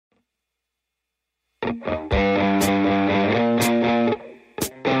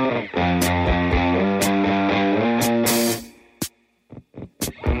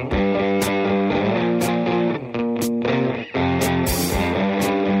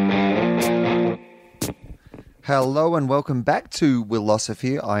Hello and welcome back to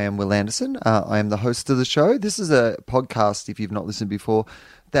Willosophy. I am Will Anderson. I am the host of the show. This is a podcast, if you've not listened before,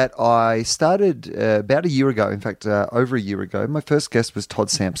 that I started about a year ago. In fact, over a year ago. My first guest was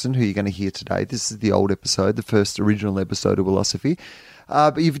Todd Sampson, who you're going to hear today. This is the old episode, the first original episode of Willosophy.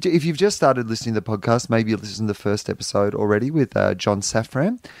 But if you've just started listening to the podcast, maybe you listened to the first episode already with John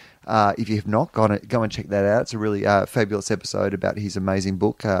Safran. If you have not, go and check that out. It's a really fabulous episode about his amazing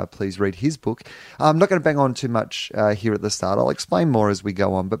book. Please read his book. I'm not going to bang on too much here at the start. I'll explain more as we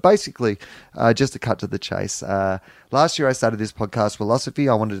go on. But basically, just to cut to the chase, last year I started this podcast, Willosophy.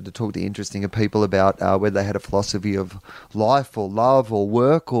 I wanted to talk to interesting people about whether they had a philosophy of life or love or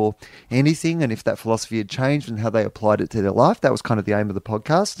work or anything, and if that philosophy had changed and how they applied it to their life. That was kind of the aim of the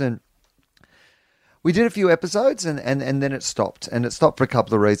podcast. And we did a few episodes and then it stopped. And it stopped for a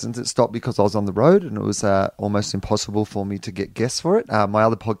couple of reasons. It stopped because I was on the road and it was almost impossible for me to get guests for it. My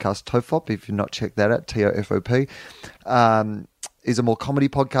other podcast, TOFOP, if you've not checked that out, TOFOP, is a more comedy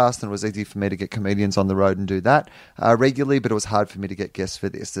podcast, and it was easy for me to get comedians on the road and do that regularly, but it was hard for me to get guests for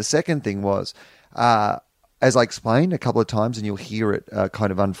this. The second thing was, as I explained a couple of times, and you'll hear it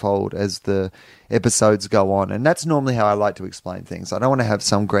kind of unfold as the episodes go on. And that's normally how I like to explain things. I don't want to have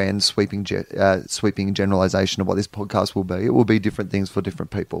some grand sweeping generalization of what this podcast will be. It will be different things for different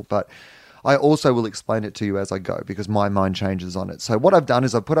people. But I also will explain it to you as I go because my mind changes on it. So what I've done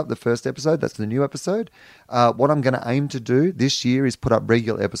is I've put up the first episode. That's the new episode. What I'm going to aim to do this year is put up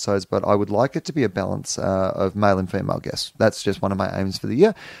regular episodes, but I would like it to be a balance of male and female guests. That's just one of my aims for the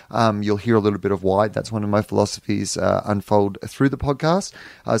year. You'll hear a little bit of why. That's one of my philosophies unfold through the podcast.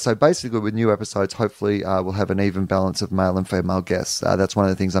 So basically with new episodes, hopefully we'll have an even balance of male and female guests. That's one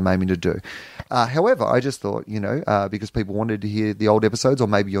of the things I'm aiming to do. However, I just thought, because people wanted to hear the old episodes, or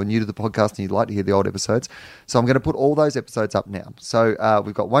maybe you're new to the podcast and you'd like to hear the old episodes. So I'm going to put all those episodes up now. So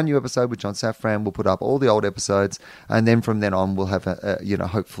we've got one new episode with John Safran. We'll put up all the old episodes, and then from then on we'll have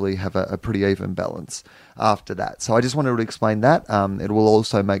hopefully have a pretty even balance after that. So I just wanted to explain that. It will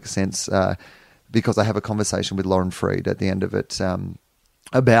also make sense because I have a conversation with Lauren Freed at the end of it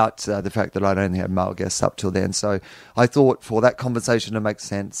about the fact that I'd only had male guests up till then. So I thought for that conversation to make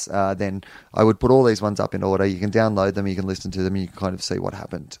sense, then I would put all these ones up in order. You can download them, you can listen to them, and you can kind of see what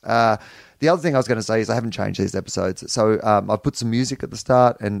happened. The other thing I was going to say is I haven't changed these episodes. So I've put some music at the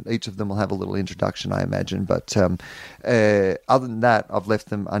start, and each of them will have a little introduction, I imagine. But other than that, I've left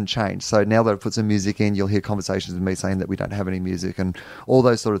them unchanged. So now that I've put some music in, you'll hear conversations with me saying that we don't have any music and all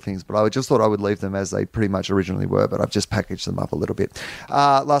those sort of things. But I just thought I would leave them as they pretty much originally were, but I've just packaged them up a little bit.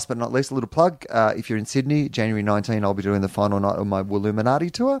 Last but not least, a little plug. If you're in Sydney, January 19, I'll be doing the final night of my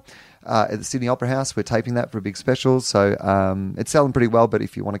Willuminati tour. At the Sydney Opera House. We're taping that for a big special, so it's selling pretty well, but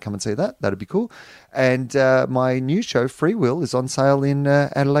if you want to come and see that, that'd be cool. And my new show, Free Will, is on sale in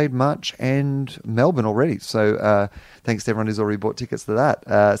Adelaide, March, and Melbourne already. So thanks to everyone who's already bought tickets to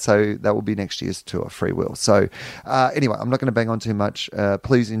that. So that will be next year's tour, Free Will. So anyway, I'm not going to bang on too much.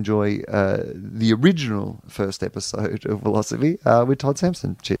 Please enjoy the original first episode of Willosophy with Todd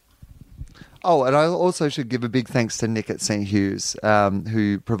Sampson. Cheers. Oh, and I also should give a big thanks to Nick at St. Hughes,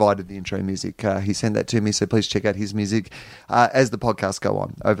 who provided the intro music. He sent that to me, so please check out his music. As the podcasts go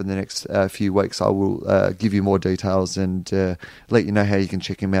on over the next few weeks, I will give you more details and let you know how you can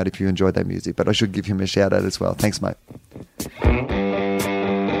check him out if you enjoyed that music. But I should give him a shout out as well. Thanks, mate.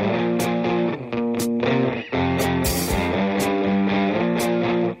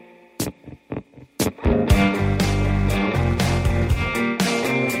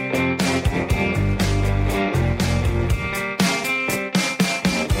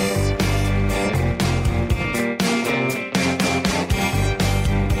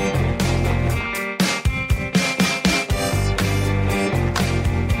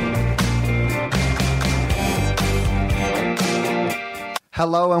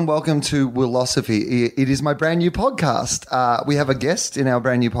 Hello and welcome to Willosophy. It is my brand new podcast. We have a guest in our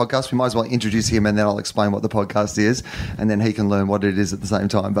brand new podcast. We might as well introduce him and then I'll explain what the podcast is and then he can learn what it is at the same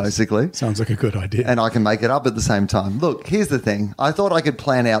time, basically. Sounds like a good idea. And I can make it up at the same time. Look, here's the thing. I thought I could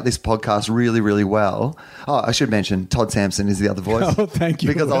plan out this podcast really, really well. Oh, I should mention Todd Sampson is the other voice. Oh, thank you.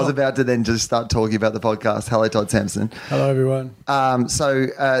 Because I was about to then just start talking about the podcast. Hello, Todd Sampson. Hello, everyone. So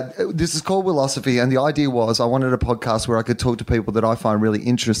this is called Willosophy, and the idea was I wanted a podcast where I could talk to people that I find really really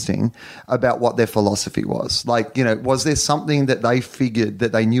interesting about what their philosophy was. Like, was there something that they figured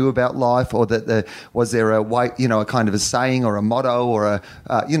that they knew about life, or that was there a way, a kind of a saying or a motto or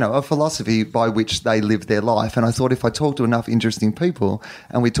a philosophy by which they lived their life? And I thought if I talked to enough interesting people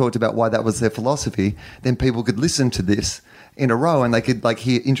and we talked about why that was their philosophy, then people could listen to this in a row, and they could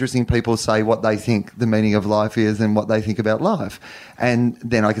hear interesting people say what they think the meaning of life is and what they think about life, and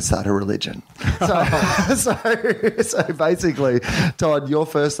then I could start a religion. So basically, Todd, you're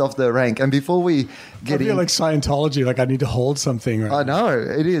first off the rank, and before we get I feel like Scientology, like I need to hold something. Right I know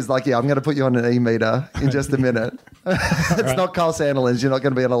it is I'm going to put you on an e-meter in just a minute. It's not Carl Sandilands. You're not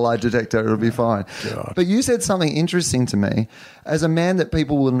going to be on a lie detector. It'll be fine. God. But you said something interesting to me as a man that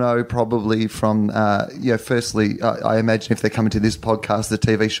people will know probably from, firstly, I imagine if they're coming to this podcast, the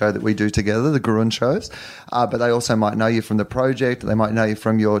TV show that we do together, the Gruen shows, but they also might know you from the project. They might know you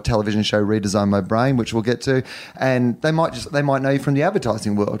from your television show, Redesign My Brain, which we'll get to. And they might know you from the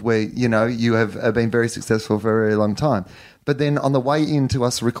advertising world where, you have been very successful for a very long time. But then on the way into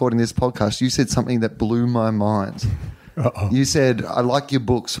us recording this podcast, you said something that blew my mind. Uh-oh. You said, I like your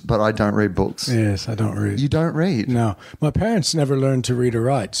books, but I don't read books. Yes, I don't read. You don't read? No. My parents never learned to read or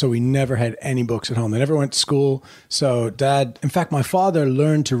write, so we never had any books at home. They never went to school. So in fact, my father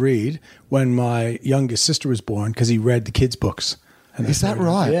learned to read when my youngest sister was born because he read the kids' books. Is that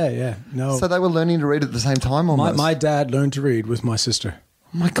right? Yeah. No. So they were learning to read at the same time almost? My dad learned to read with my sister.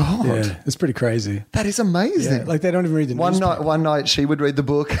 Oh my God. Yeah, it's pretty crazy. That is amazing. Yeah, like they don't even read the newspaper. One night she would read the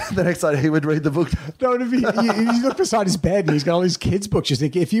book. The next night he would read the book. No, you look beside his bed and he's got all these kids' books. You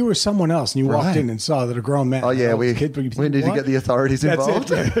think if you were someone else and you walked in and saw that a grown man. Oh yeah, we kid book, need to get the authorities involved.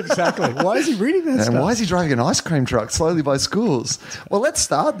 That's it. Yeah, exactly. Why is he reading that stuff? And why is he driving an ice cream truck slowly by schools? Well, let's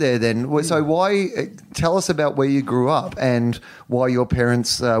start there then. So tell us about where you grew up and why your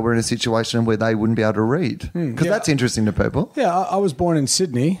parents were in a situation where they wouldn't be able to read. Because that's interesting to people. Yeah, I was born in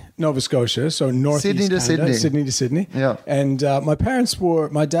Sydney, Nova Scotia, so northeast Sydney to Canada, Sydney. Sydney to Sydney. Yeah. And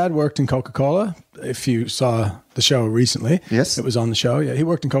my dad worked in Coca-Cola. If you saw the show recently, yes, it was on the show. Yeah, he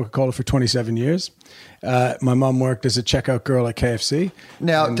worked in Coca-Cola for 27 years. My mom worked as a checkout girl at KFC.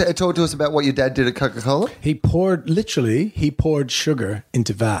 Now, talk to us about what your dad did at Coca-Cola. He poured sugar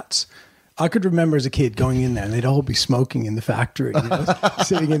into vats. I could remember as a kid going in there and they'd all be smoking in the factory,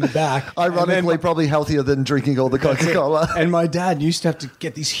 sitting in the back. Ironically, probably healthier than drinking all the Coca-Cola. And my dad used to have to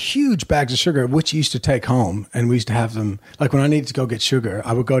get these huge bags of sugar, which he used to take home. And we used to have them, like when I needed to go get sugar,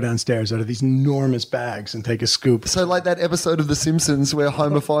 I would go downstairs out of these enormous bags and take a scoop. So like that episode of The Simpsons where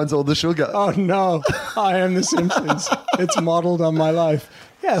Homer finds all the sugar. Oh, no. I am The Simpsons. It's modeled on my life.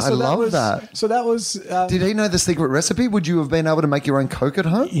 Yeah, so I love that. So that was... Did he know the secret recipe? Would you have been able to make your own Coke at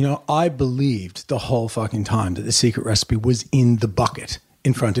home? I believed the whole fucking time that the secret recipe was in the bucket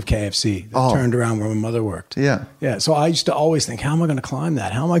in front of KFC that turned around where my mother worked. Yeah. Yeah, so I used to always think, how am I going to climb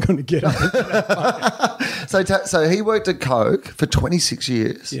that? How am I going to get up into that bucket? So he worked at Coke for 26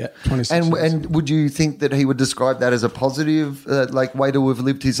 years. Yeah, 26 years. And would you think that he would describe that as a positive way to have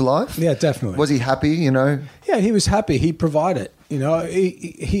lived his life? Yeah, definitely. Was he happy, Yeah, he was happy. He provided.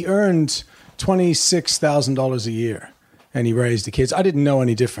 He earned $26,000 a year and he raised the kids. I didn't know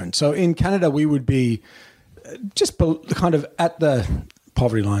any different. So in Canada, we would be just kind of at the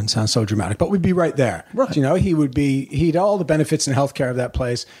poverty line. Sounds so dramatic, but we'd be right there. Right. He had all the benefits and healthcare of that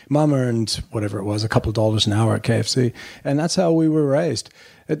place. Mom earned whatever it was, a couple of dollars an hour at KFC. And that's how we were raised.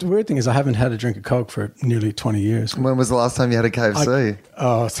 The weird thing is I haven't had a drink of Coke for nearly 20 years. When was the last time you had a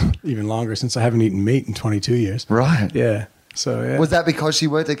KFC? Even longer, since I haven't eaten meat in 22 years. Right. Yeah. So yeah. Was that because she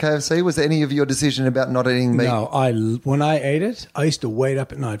worked at KFC? Was there any of your decision about not eating meat? No, when I ate it, I used to wait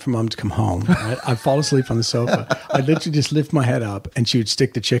up at night for Mum to come home. Right? I'd fall asleep on the sofa. I'd literally just lift my head up and she would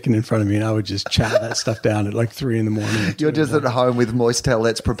stick the chicken in front of me and I would just chow that stuff down at like 3 a.m. You're just at home with moist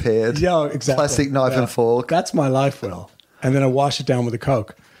towelettes prepared. Yeah, exactly. Plastic knife and fork. That's my life, Will. And then I wash it down with a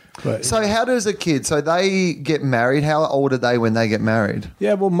Coke. But, so how does a kid? So they get married. How old are they when they get married?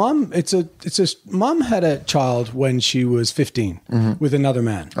 Yeah, well, Mum had a child when she was 15 with another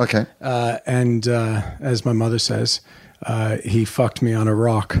man. Okay, and as my mother says, he fucked me on a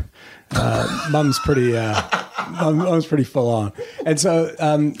rock. Mum's pretty full on, and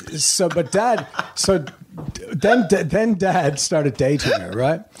then Dad started dating her,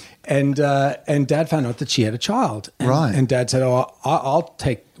 right? And Dad found out that she had a child. Right. And Dad said,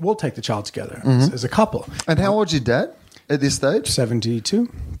 we'll take the child together as a couple. And how old's your dad at this stage? 72.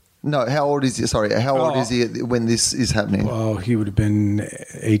 No, how old is he? Sorry, how old is he when this is happening? Oh, he would have been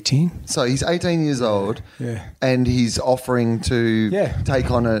 18. So he's 18 years old. Yeah. And he's offering to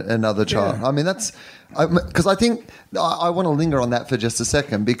take on another child. Yeah. I mean, that's... Because I think I want to linger on that for just a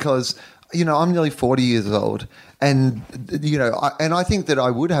second because, I'm nearly 40 years old and, I think that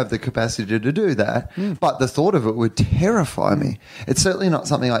I would have the capacity to do that, but the thought of it would terrify me. It's certainly not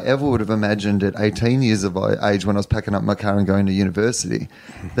something I ever would have imagined at 18 years of age when I was packing up my car and going to university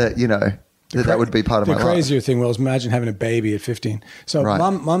that, that would be part of my life. The crazier thing was, imagine having a baby at 15. So Right.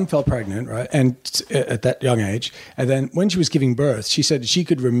 mom fell pregnant, right? And at that young age. And then when she was giving birth, she said she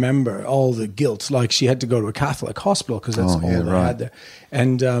could remember all the guilt. Like she had to go to a Catholic hospital because that's all they had there.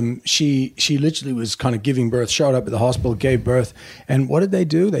 And she literally was kind of giving birth, showed up at the hospital, gave birth. And what did they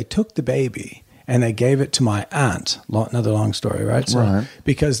do? They took the baby and they gave it to my aunt. Another long story, right? So,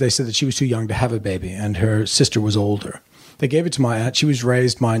 because they said that she was too young to have a baby and her sister was older. They gave it to my aunt. She was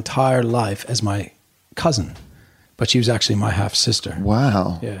raised my entire life as my cousin, but she was actually my half sister.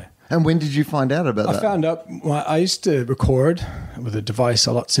 Wow. Yeah. And when did you find out about that? I found out, I used to record with a device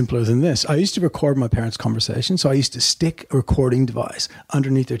a lot simpler than this. I used to record my parents' conversation. So I used to stick a recording device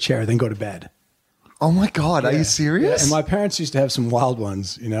underneath their chair, then go to bed. Oh my God, are you serious? Yeah. And my parents used to have some wild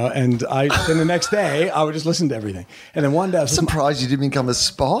ones, and then the next day I would just listen to everything. And then one day I was surprised you didn't become a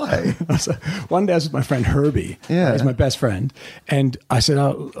spy. One day I was with my friend Herbie. Yeah. He's my best friend. And I said,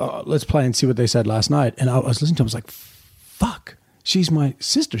 let's play and see what they said last night. And I was listening to him. I was like, fuck. She's my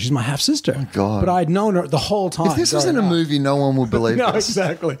sister. She's my half sister. Oh God. But I'd known her the whole time. If this wasn't a movie, no one would believe No, this.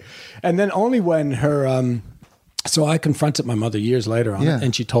 exactly. And then only when her... So I confronted my mother years later on it,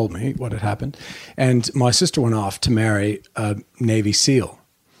 and she told me what had happened. And my sister went off to marry a Navy SEAL.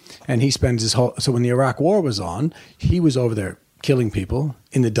 And he spends his whole... So when the Iraq War was on, he was over there killing people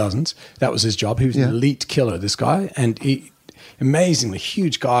in the dozens. That was his job. He was an elite killer, this guy. And he... Amazingly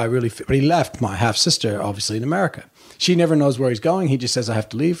huge guy, really fit. But he left my half-sister, obviously, in America. She never knows where he's going. He just says, I have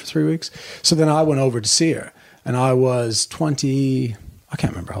to leave for 3 weeks. So then I went over to see her. And I was 20... I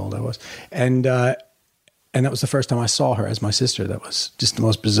can't remember how old I was. And that was the first time I saw her as my sister. That was just the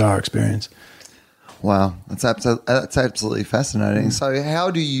most bizarre experience. Wow. That's absolutely fascinating. So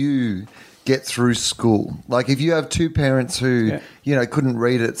how do you get through school? Like if you have two parents who, couldn't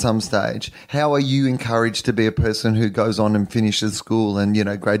read at some stage, how are you encouraged to be a person who goes on and finishes school and,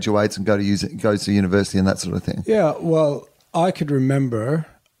 graduates and goes to university and that sort of thing? Yeah, well, I could remember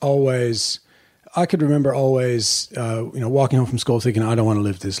always, walking home from school thinking, I don't want to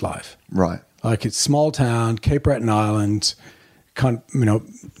live this life. Right. Like it's small town, Cape Breton Island, not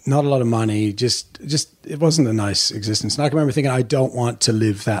a lot of money. Just it wasn't a nice existence. And I can remember thinking, I don't want to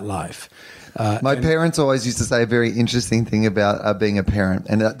live that life. My parents always used to say a very interesting thing about being a parent,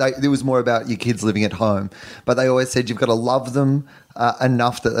 and it was more about your kids living at home. But they always said you've got to love them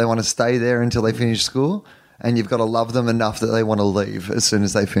enough that they want to stay there until they finish school. And you've got to love them enough that they want to leave as soon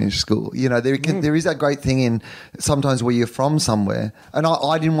as they finish school. There is that great thing in sometimes where you're from somewhere. And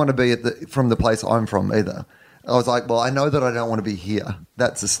I didn't want to be from the place I'm from either. I was like, well, I know that I don't want to be here.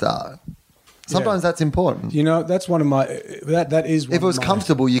 That's a start. Sometimes that's important. That's one of my that is. If it was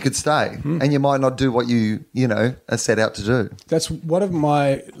comfortable, you could stay, and you might not do what you are set out to do. That's one of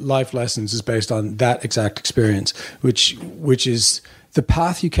my life lessons is based on that exact experience, which is. The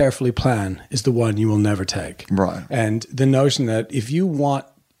path you carefully plan is the one you will never take. Right. And the notion that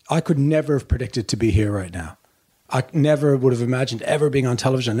I could never have predicted to be here right now. I never would have imagined ever being on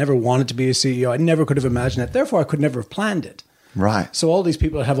television. I never wanted to be a CEO. I never could have imagined it. Therefore, I could never have planned it. Right. So all these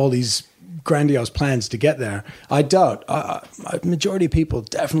people that have all these grandiose plans to get there, I doubt. Majority of people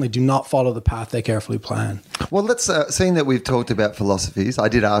definitely do not follow the path they carefully plan. Well, let's seeing that we've talked about philosophies, I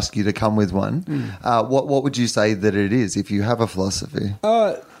did ask you to come with one. What would you say that it is if you have a philosophy?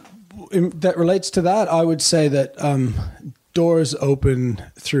 That relates to that, I would say that doors open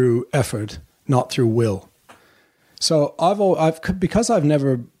through effort, not through will. So because I've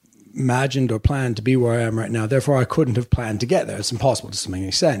never imagined or planned to be where I am right now, therefore I couldn't have planned to get there. It's impossible. It doesn't make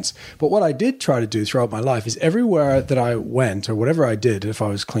any sense. But what I did try to do throughout my life is everywhere that I went or whatever I did, if I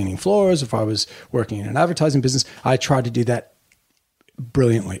was cleaning floors, if I was working in an advertising business, I tried to do that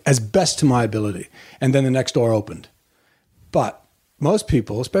brilliantly, as best to my ability. And then the next door opened. But most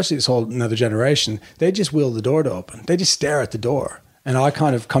people, especially this whole another generation, they just will the door to open. They just stare at the door. And I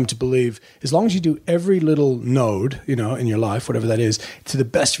kind of come to believe as long as you do every little node, in your life, whatever that is, to the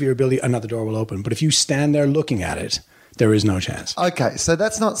best of your ability, another door will open. But if you stand there looking at it, there is no chance. Okay, so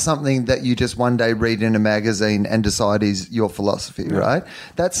that's not something that you just one day read in a magazine and decide is your philosophy, right?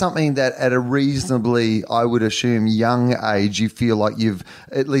 That's something that at a reasonably, I would assume, young age, you feel like you've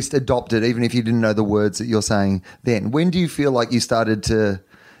at least adopted, even if you didn't know the words that you're saying then. When do you feel like you started to,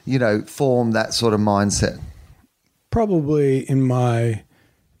 form that sort of mindset? Probably in my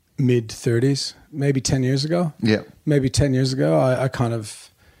mid-30s, maybe 10 years ago. Yeah. Maybe 10 years ago, I kind of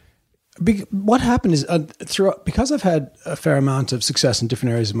what happened is because I've had a fair amount of success in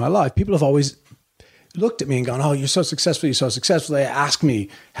different areas of my life, people have always looked at me and gone, "Oh, you're so successful. You're so successful." They ask me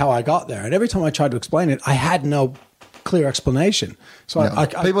how I got there. And every time I tried to explain it, I had no clear explanation. So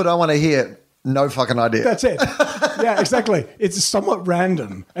people don't want to hear no fucking idea. That's it. Yeah, exactly. It's somewhat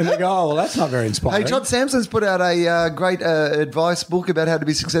random. And they go, "Oh, well, that's not very inspiring." Hey, John Samson's put out a great advice book about how to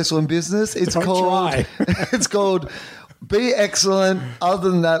be successful in business. It's called Be Excellent.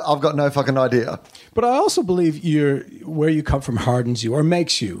 Other than that, I've got no fucking idea. But I also believe where you come from hardens you or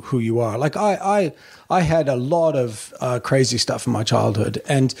makes you who you are. Like I had a lot of crazy stuff in my childhood,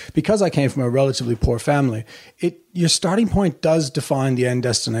 and because I came from a relatively poor family, your starting point does define the end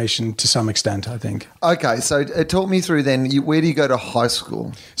destination to some extent, I think. Okay, so talk me through then. Where do you go to high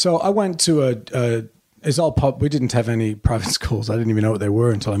school? So I went to we didn't have any private schools. I didn't even know what they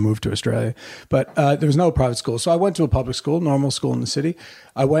were until I moved to Australia. But there was no private school. So I went to a public school, normal school in the city.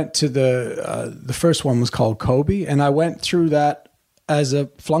 I went to the first one was called Kobe, and I went through that as a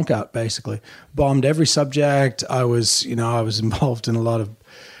flunk out, basically. Bombed every subject. I was involved in a lot of,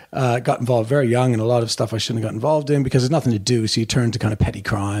 got involved very young in a lot of stuff I shouldn't have got involved in because there's nothing to do. So you turn to kind of petty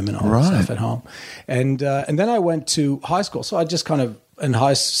crime and all that stuff at home. And then I went to high school. So I just kind of,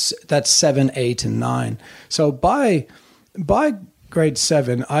 that's 7, 8, and 9. So by grade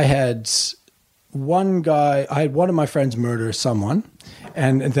 7, I had one of my friends murder someone,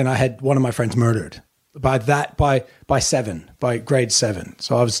 and then I had one of my friends murdered. By grade 7.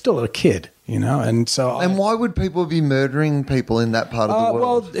 So I was still a kid, and so. And why would people be murdering people in that part of the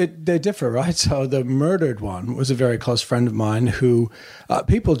world? Well, they differ, right? So the murdered one was a very close friend of mine who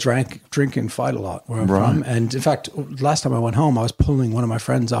people drink and fight a lot where I'm from. And in fact, last time I went home, I was pulling one of my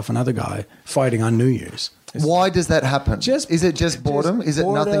friends off another guy fighting on New Year's. Why does that happen? Is it just boredom? Is it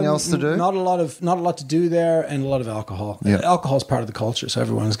nothing else to do? Not a lot to do there, and a lot of alcohol. Yeah. Alcohol is part of the culture, so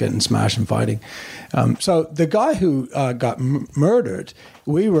everyone's getting smashed and fighting. So the guy who got murdered,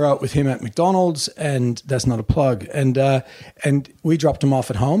 we were out with him at McDonald's, and that's not a plug. And we dropped him off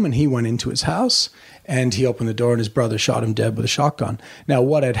at home, and he went into his house, and he opened the door, and his brother shot him dead with a shotgun. Now,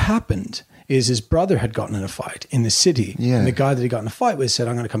 what had happened is his brother had gotten in a fight in the city, and the guy that he got in a fight with said,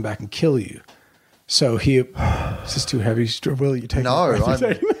 "I'm going to come back and kill you." So is this too heavy? Will you take it?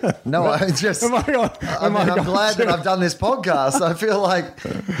 No, I'm glad that I've done this podcast. I feel like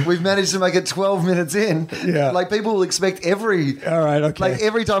we've managed to make it 12 minutes in. Yeah. Like people will expect all right, okay. Like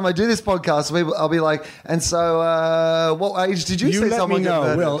every time I do this podcast, I'll be like, and so what age did you see someone get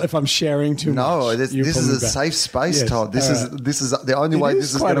murdered? Will, if I'm sharing too much. No, this is a safe space, yes. Todd. This is the only way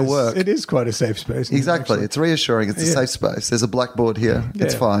this is going to work. It is quite a safe space. Exactly. It's reassuring. It's a safe space. There's a blackboard here.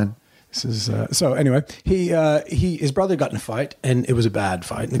 It's fine. This is so. Anyway, his brother got in a fight, and it was a bad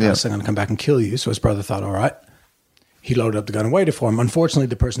fight. And the guy said, "I'm going to come back and kill you." So his brother thought, "All right." He loaded up the gun and waited for him. Unfortunately,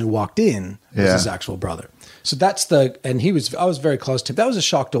 the person who walked in was his actual brother. So I was very close to him. That was a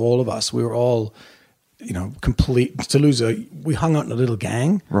shock to all of us. We were all, complete we hung out in a little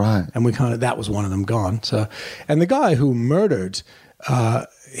gang, right? And that was one of them gone. So, and the guy who murdered,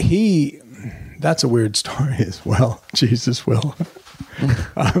 that's a weird story as well. Jesus, Will.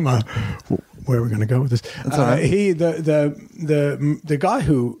 Where are we going to go with this? The guy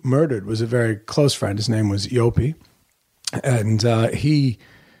who murdered was a very close friend. His name was Yopi, and he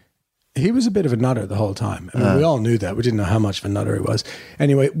was a bit of a nutter the whole time. I mean, we all knew that. We didn't know how much of a nutter he was.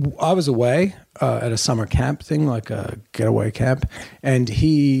 Anyway, I was away at a summer camp thing, like a getaway camp, and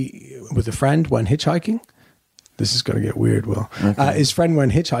he, with a friend, went hitchhiking. This is going to get weird, Will. Okay. His friend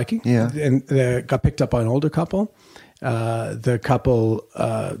went hitchhiking, and got picked up by an older couple. The couple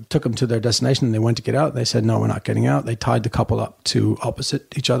took them to their destination, and they went to get out. They said, "No, we're not getting out." They tied the couple up to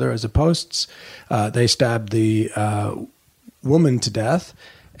opposite each other as posts. They stabbed the woman to death,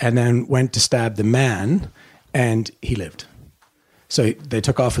 and then went to stab the man, and he lived. So they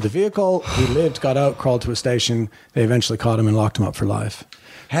took off with the vehicle. He lived, got out, crawled to a station. They eventually caught him and locked him up for life.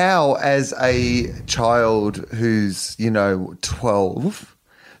 How, as a child who's 12,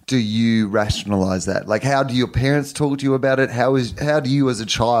 do you rationalize that? Like, how do your parents talk to you about it? How do you as a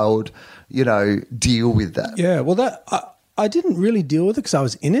child, deal with that? Yeah, well, I didn't really deal with it because I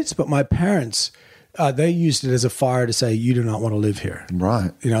was in it, but my parents, they used it as a fire to say, "You do not want to live here."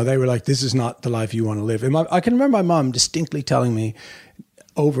 Right. They were like, "This is not the life you want to live." And I can remember my mom distinctly telling me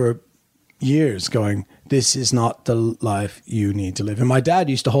over years going, "This is not the life you need to live." And my dad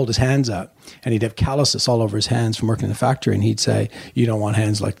used to hold his hands out, and he'd have calluses all over his hands from working in the factory, and he'd say, "You don't want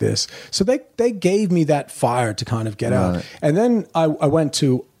hands like this." So they gave me that fire to kind of get out. And then I went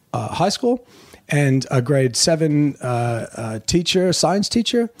to high school, and a grade 7 science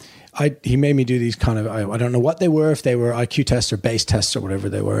teacher, he made me do these kind of, I don't know what they were, if they were IQ tests or base tests or whatever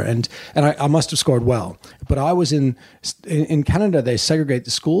they were. And I must have scored well, but I was in Canada, they segregate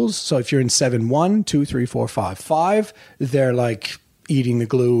the schools. So if you're in 7, 1, 2, 3, 4, 5, 5, they're like eating the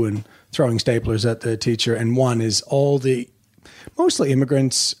glue and throwing staplers at the teacher. And 1 is all the mostly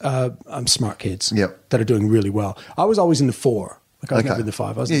immigrants, smart kids that are doing really well. I was always in the 4. Like I was never in the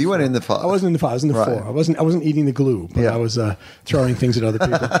 5. I was you weren't in the 5. I wasn't in the 5. I was in the 4. I wasn't eating the glue, but I was throwing things at other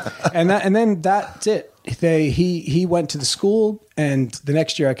people. and then that's it. He went to the school, and the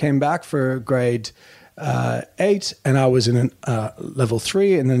next year I came back for grade 8, and I was in level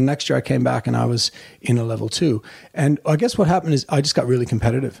 3. And then the next year I came back, and I was in a level 2. And I guess what happened is I just got really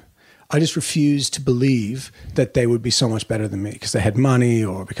competitive. I just refused to believe that they would be so much better than me because they had money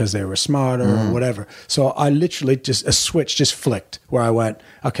or because they were smarter or whatever. So I literally a switch just flicked where I went,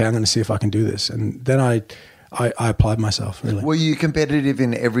 okay, I'm going to see if I can do this. And then I applied myself, really. Were you competitive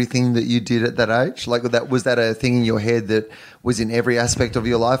in everything that you did at that age? Like was that a thing in your head that was in every aspect of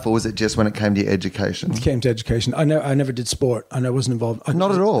your life, or was it just when it came to your education? It came to education. I never did sport. I wasn't involved.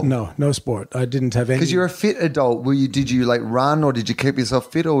 Not at all? No sport. I didn't have any. Because you're a fit adult. Did you like run, or did you keep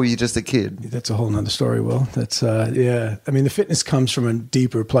yourself fit, or were you just a kid? That's a whole nother story, Will. That's, yeah. I mean, the fitness comes from a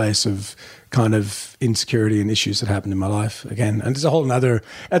deeper place of kind of insecurity and issues that happened in my life again. And that's a whole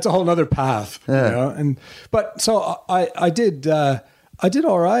nother path, you know? But so I did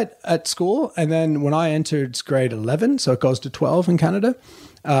all right at school. And then when I entered grade 11, so it goes to 12 in Canada,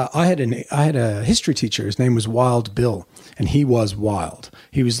 I had a history teacher. His name was Wild Bill, and he was wild.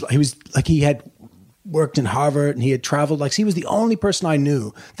 He was like, he had worked in Harvard and he had traveled. Like, he was the only person I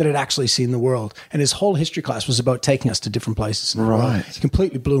knew that had actually seen the world. And his whole history class was about taking us to different places. Right. It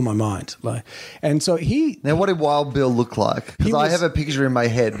completely blew my mind. And so Now, what did Wild Bill look like? Because I have a picture in my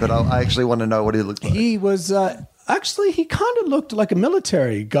head, but I actually want to know what he looked like. He was, actually, he kind of looked like a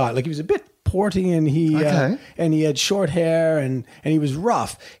military guy. Like, he was a bit porty, and he had short hair, and he was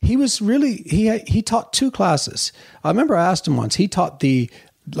rough. He was really, he taught 2 classes. I remember I asked him once, he taught the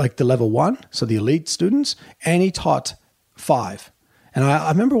level 1, so the elite students, and he taught 5. And I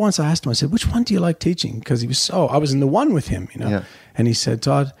remember once I asked him, I said, which one do you like teaching? Because I was in the 1 with him, you know. Yeah. And he said,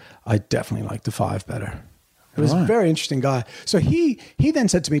 Todd, I definitely like the 5 better. It was a very interesting guy. So he then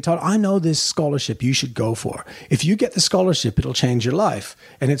said to me, Todd, I know this scholarship you should go for. If you get the scholarship, it'll change your life.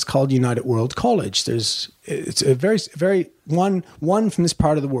 And it's called United World College. It's a very, very, one from this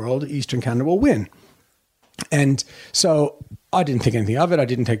part of the world, Eastern Canada, will win. And so I didn't think anything of it. I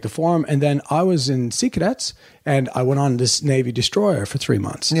didn't take the form. And then I was in Sea Cadets, and I went on this Navy destroyer for 3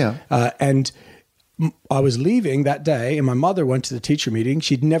 months. Yeah. And I was leaving that day, and my mother went to the teacher meeting.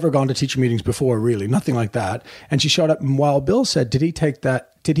 She'd never gone to teacher meetings before, really, nothing like that. And she showed up, and Wild Bill said, did he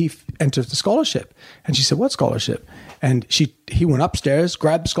enter the scholarship? And she said, what scholarship? And he went upstairs,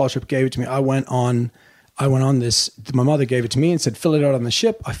 grabbed the scholarship, gave it to me. I went on this, my mother gave it to me and said, fill it out on the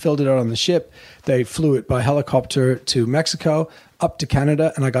ship. I filled it out on the ship. They flew it by helicopter to Mexico, up to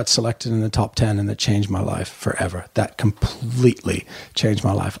Canada, and I got selected in the top 10, and that changed my life forever. That completely changed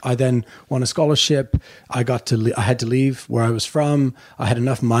my life. I then won a scholarship. I had to leave where I was from. I had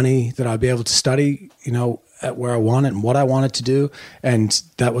enough money that I'd be able to study, you know, at where I wanted and what I wanted to do. And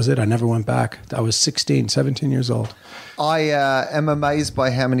that was it. I never went back. I was 17 years old. I am amazed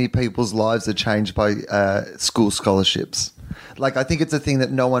by how many people's lives are changed by school scholarships. Like, I think it's a thing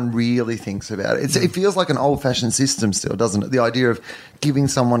that no one really thinks about. It feels like an old-fashioned system still, doesn't it? The idea of giving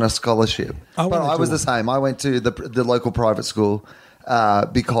someone a scholarship. But I was the same. I went to the local private school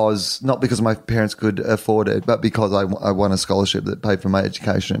not because my parents could afford it, but because I won a scholarship that paid for my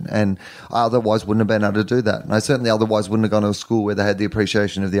education. And I otherwise wouldn't have been able to do that. And I certainly otherwise wouldn't have gone to a school where they had the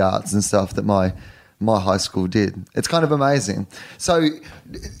appreciation of the arts and stuff that my high school did. It's kind of amazing. So,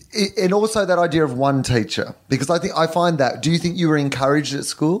 and also that idea of one teacher, because I find that. Do you think you were encouraged at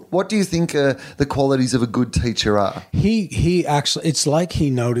school? What do you think the qualities of a good teacher are? He actually, it's like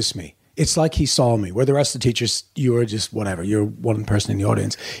he noticed me. It's like he saw me, where the rest of the teachers, you were just whatever. You're one person in the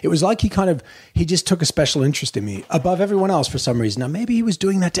audience. It was like he just took a special interest in me above everyone else for some reason. Now, maybe he was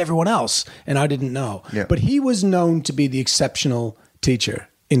doing that to everyone else, and I didn't know. Yeah. But he was known to be the exceptional teacher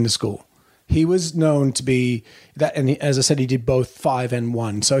in the school. He was known to be that, and as I said, he did both 5 and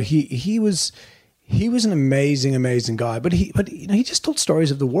 1. So he was an amazing, amazing guy. But he just told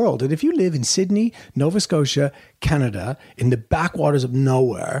stories of the world. And if you live in Sydney, Nova Scotia, Canada, in the backwaters of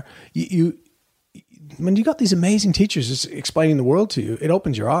nowhere, when you got these amazing teachers just explaining the world to you, it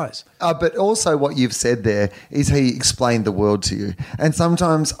opens your eyes. But also what you've said there is he explained the world to you. And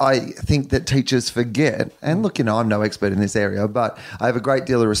sometimes I think that teachers forget, and look, I'm no expert in this area, but I have a great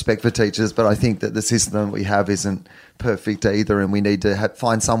deal of respect for teachers, but I think that the system we have isn't perfect either, and we need to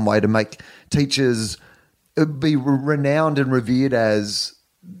find some way to make teachers be renowned and revered as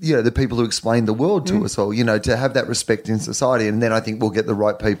the people who explain the world to us all, to have that respect in society. And then I think we'll get the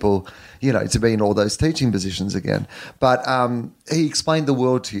right people, to be in all those teaching positions again. But he explained the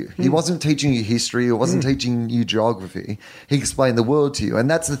world to you. He wasn't teaching you history or wasn't teaching you geography. He explained the world to you. And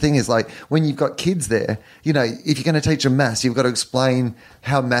that's the thing is like when you've got kids there, if you're going to teach them maths, you've got to explain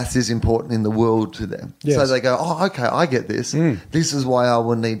how maths is important in the world to them. Yes. So they go, oh, okay, I get this. This is why I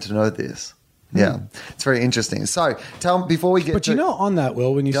will need to know this. Yeah, it's very interesting. So tell me before we get But on that,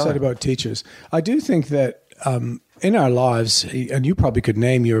 Will, when you said about teachers, I do think that in our lives, and you probably could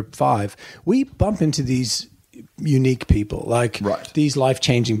name your 5, we bump into these unique people, like these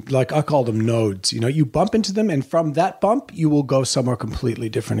life-changing, like I call them nodes. You bump into them, and from that bump, you will go somewhere completely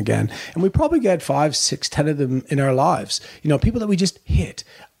different again. And we probably get 5, 6, 10 of them in our lives. People that we just hit.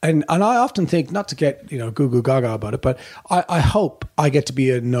 And I often think, not to get, goo goo gaga about it, but I hope I get to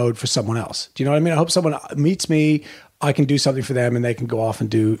be a node for someone else. Do you know what I mean? I hope someone meets me, I can do something for them, and they can go off and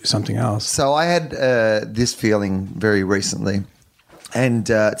do something else. So I had this feeling very recently. And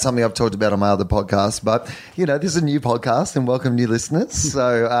it's something I've talked about on my other podcast, but, this is a new podcast and welcome new listeners.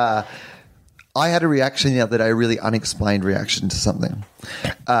 So I had a reaction the other day, a really unexplained reaction to something.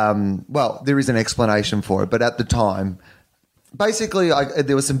 Well, there is an explanation for it, but at the time, basically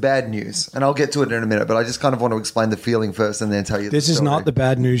there was some bad news, and I'll get to it in a minute, but I just kind of want to explain the feeling first and then tell you This is not the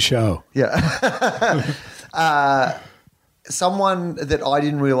bad news show. Yeah. Someone that I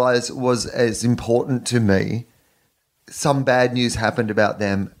didn't realize was as important to me, some bad news happened about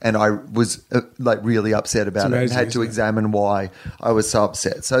them, and I was really upset about it and had to examine why I was so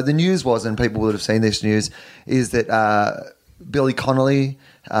upset. So the news was, and people would have seen this news, is that Billy Connolly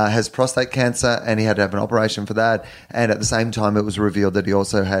has prostate cancer, and he had to have an operation for that. And at the same time, it was revealed that he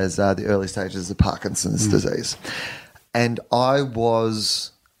also has the early stages of Parkinson's disease. And I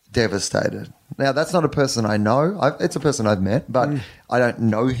was devastated. Now, that's not a person I know. It's a person I've met, but I don't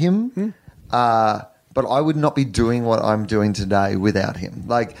know him. But I would not be doing what I'm doing today without him.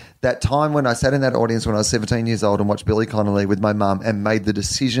 Like that time when I sat in that audience when I was 17 years old and watched Billy Connolly with my mum and made the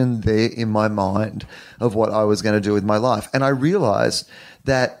decision there in my mind of what I was going to do with my life. And I realized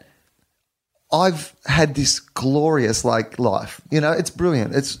that I've had this glorious life. It's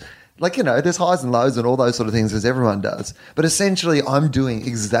brilliant. It's there's highs and lows and all those sort of things as everyone does. But essentially I'm doing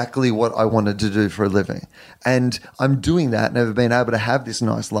exactly what I wanted to do for a living. And I'm doing that and I've been able to have this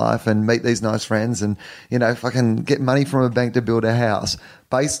nice life and meet these nice friends and, if I can get money from a bank to build a house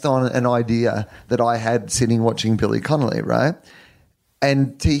based on an idea that I had sitting watching Billy Connolly, right?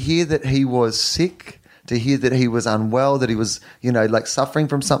 And to hear that he was sick, to hear that he was unwell, that he was, suffering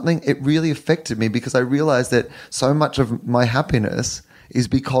from something, it really affected me because I realized that so much of my happiness is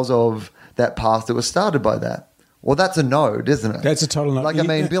because of that path that was started by that. Well, that's a node, isn't it? That's a total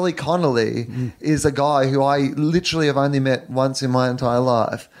node. Billy Connolly is a guy who I literally have only met once in my entire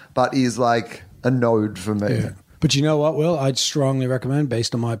life, but is like a node for me. Yeah. But you know what, Will? I'd strongly recommend,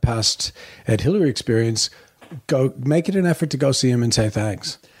 based on my past Ed Hillary experience, go make it an effort to go see him and say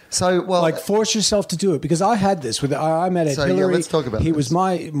thanks. So, force yourself to do it, because I had this with I met Ed Hillary. Yeah, let's talk about he was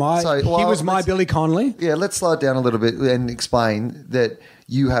my Billy Connolly. Yeah, let's slow it down a little bit and explain that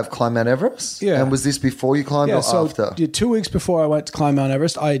you have climbed Mount Everest. Yeah, and was this before you climbed or after? 2 weeks before I went to climb Mount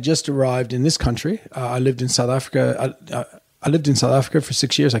Everest, I had just arrived in this country. I lived in South Africa. I lived in South Africa for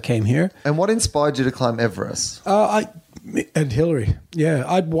 6 years. I came here. And what inspired you to climb Everest? Ed Hillary. Yeah,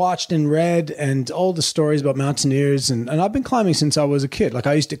 I'd watched and read and all the stories about mountaineers, and I've been climbing since I was a kid. Like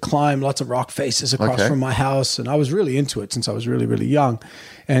I used to climb lots of rock faces across from my house, and I was really into it since I was really, really young.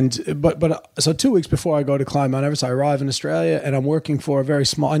 So 2 weeks before I go to climb Mount Everest, I arrive in Australia, and I'm working for a very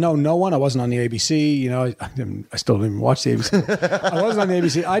small. I know no one. I wasn't on the ABC. I still don't even watch the ABC. I wasn't on the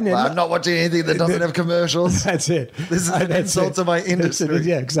ABC. I'm not watching anything that doesn't have commercials. That's it. This is an insult to my industry.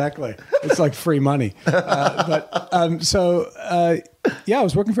 Yeah, exactly. It's like free money. I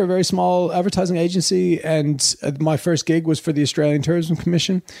was working for a very small advertising agency, and my first gig was for the Australian Tourism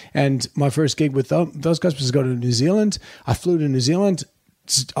Commission. And my first gig with those guys was to go to New Zealand. I flew to New Zealand.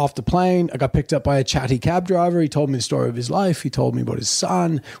 Off the plane, I got picked up by a chatty cab driver. He told me the story of his life. He told me about his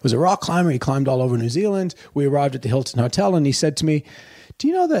son, was a rock climber. He climbed all over New Zealand. We arrived at the Hilton Hotel, and he said to me, "Do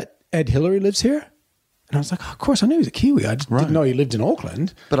you know that Ed Hillary lives here?" And I was like, oh, of course, I knew he was a Kiwi. I just didn't know he lived in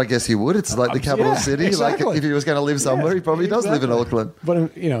Auckland. But I guess he would. It's like the capital city. Exactly. Like if he was going to live somewhere, he probably does live in Auckland. But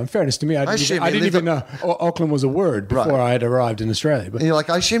in fairness to me, I didn't even know Auckland was a word before I had arrived in Australia. But and you're like,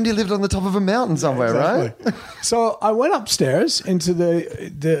 I assumed he lived on the top of a mountain somewhere, right? So I went upstairs into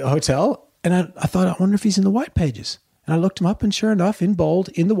the hotel, and I thought, I wonder if he's in the white pages. And I looked him up, and sure enough, in bold,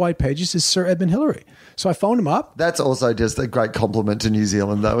 in the white pages is Sir Edmund Hillary. So I phoned him up. That's also just a great compliment to New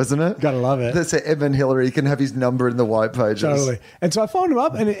Zealand, though, isn't it? Gotta love it. That's Edmund Hillary. He can have his number in the white pages. Totally. And so I phoned him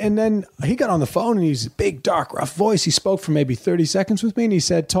up, and then he got on the phone, and he's a big, dark, rough voice. He spoke for maybe 30 seconds with me, and he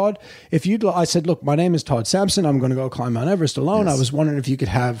said, Todd, I said, look, my name is Todd Sampson. I'm going to go climb Mount Everest alone. Yes. I was wondering if you could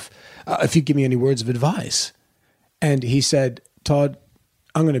if you give me any words of advice. And he said, Todd,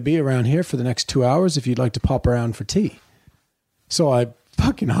 I'm going to be around here for the next 2 hours if you'd like to pop around for tea. So I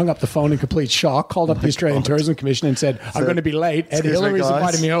fucking hung up the phone in complete shock, called up the Australian Tourism Commission and said, I'm going to be late. Ed Hillary's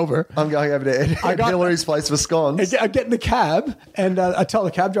invited me over. I'm going over to Ed Hillary's place for scones. I get in the cab, and I tell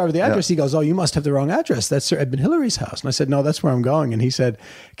the cab driver the address. He goes, oh, you must have the wrong address. That's Sir Edmund Hillary's house. And I said, no, that's where I'm going. And he said,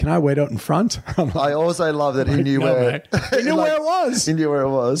 can I wait out in front? I also love that he knew where. He knew where it was. He knew where it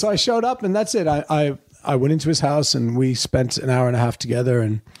was. So I showed up, and that's it. I went into his house, and we spent an hour and a half together,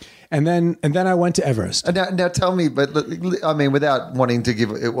 and then I went to Everest. Now tell me, but I mean, without wanting to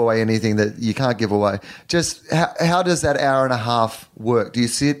give away anything that you can't give away, just how does that hour and a half work? Do you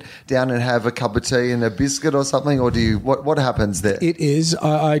sit down and have a cup of tea and a biscuit or something, or do you what happens there? It is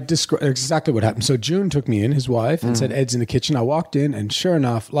I describe exactly what happened. So June took me in, his wife, and said, Ed's in the kitchen. I walked in, and sure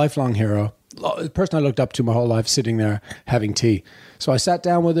enough, lifelong hero, the person I looked up to my whole life, sitting there having tea. So I sat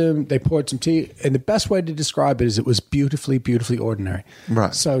down with him. They poured some tea. And the best way to describe it is it was beautifully, beautifully ordinary.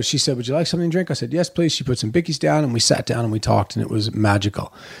 Right. So she said, would you like something to drink? I said, yes, please. She put some bickies down, and we sat down and we talked, and it was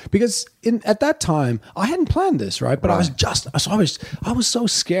magical. Because at that time, I hadn't planned this, right? But I was so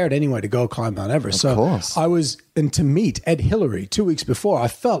scared anyway to go climb Mount Everest. Of course. And to meet Ed Hillary 2 weeks before, I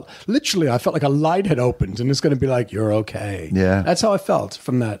felt like a light had opened, and it's going to be like, you're okay. Yeah. That's how I felt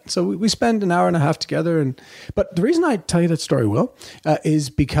from that. So we spent an hour and a half together. But the reason I tell you that story, Will, is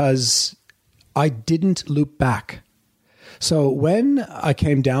because I didn't loop back. So when I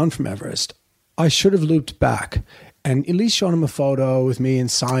came down from Everest, I should have looped back and at least shown him a photo with me and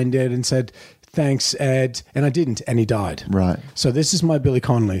signed it and said, thanks, Ed. And I didn't, and he died. Right. So this is my Billy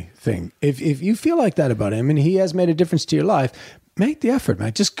Connolly thing. If you feel like that about him and he has made a difference to your life, make the effort,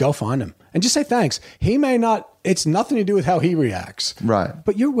 man. Just go find him and just say thanks. He may not, it's nothing to do with how he reacts. Right.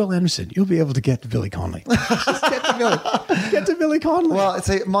 But you're Will Anderson. You'll be able to get to Billy Connolly. Just get to Billy Connolly. Well,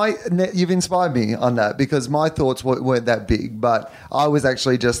 see, you've inspired me on that because my thoughts weren't that big, but I was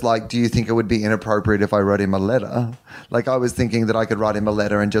actually just like, do you think it would be inappropriate if I wrote him a letter? Like I was thinking that I could write him a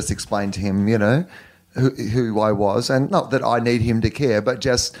letter and just explain to him, who I was. And not that I need him to care, but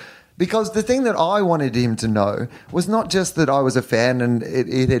just... Because the thing that I wanted him to know was not just that I was a fan and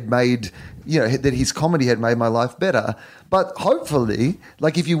it had made, that his comedy had made my life better, but hopefully,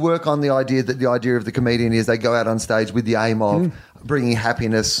 like if you work on the idea that the idea of the comedian is they go out on stage with the aim of bringing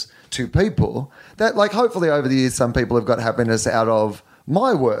happiness to people, that like hopefully over the years some people have got happiness out of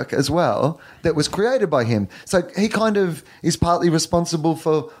my work as well that was created by him. So he kind of is partly responsible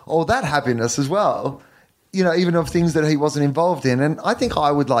for all that happiness as well. Even of things that he wasn't involved in. And I think I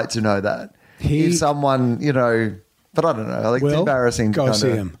would like to know that. If someone, but I don't know. Like, it's embarrassing. Go see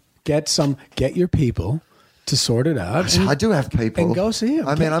him. Get your people to sort it out. I do have people. And go see him.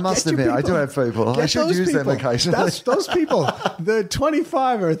 I mean, I must admit, I do have people. I should use them occasionally. That's those people. The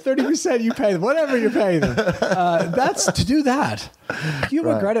 25 or 30% you pay them, whatever you pay them. That's to do that. You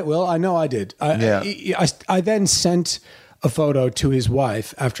regret it, Will. I know I did. I then sent a photo to his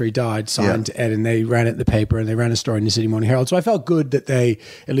wife after he died, signed to Ed, and they ran it in the paper and they ran a story in the Sydney Morning Herald. So I felt good that they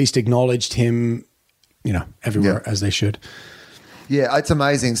at least acknowledged him, everywhere as they should. Yeah, it's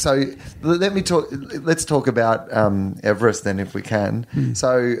amazing. So let's talk about Everest then if we can.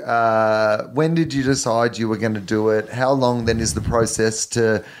 So when did you decide you were going to do it? How long then is the process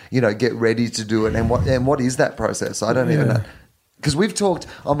to, get ready to do it? And what is that process? I don't even know. Because we've talked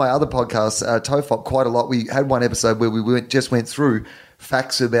on my other podcast, TOEFOP, quite a lot. We had one episode where we went through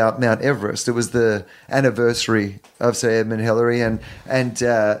facts about Mount Everest. It was the anniversary of Sir Edmund Hillary, and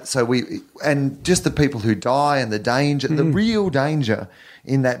just the people who die and the danger, the real danger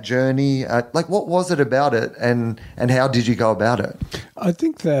in that journey. Like, what was it about it, and how did you go about it? I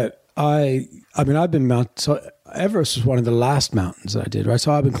think that I've been Everest was one of the last mountains that I did, right?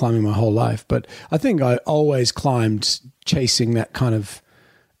 So I've been climbing my whole life, but I think I always climbed chasing that kind of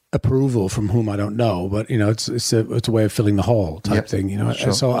approval from whom I don't know, but it's a way of filling the hole type thing,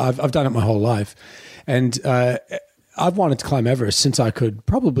 Sure. So I've done it my whole life, and I've wanted to climb Everest since I could,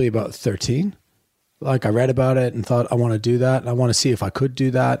 probably about 13. Like I read about it and thought, I want to do that. And I want to see if I could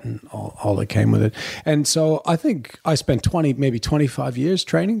do that and all that came with it. And so I think I spent 20, maybe 25 years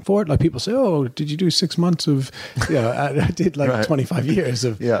training for it. Like people say, oh, did you do 6 months of, I did like 25 years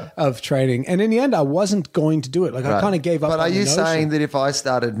of training. And in the end, I wasn't going to do it. Like I kind of gave up. But are you saying that if I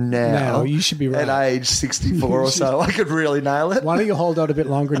started now you should be right. at age 64 or so, I could really nail it? Why don't you hold out a bit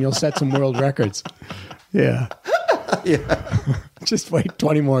longer and you'll set some world records? Yeah. Just wait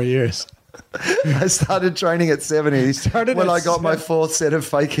 20 more years. I started training at 70 when I got my fourth set of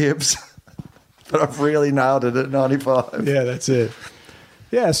fake hips. But I've really nailed it at 95. Yeah, that's it.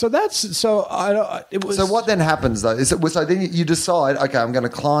 Yeah, so it was. So what then happens though? So then you decide, okay, I'm going to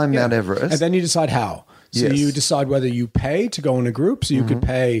climb Mount Everest. And then you decide how. So you decide whether you pay to go in a group. So you could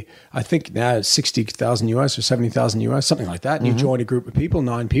pay, I think now it's $60,000 US or $70,000 US, something like that. And you join a group of people,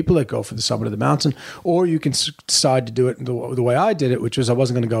 9 people that go for the summit of the mountain. Or you can decide to do it the way I did it, which was I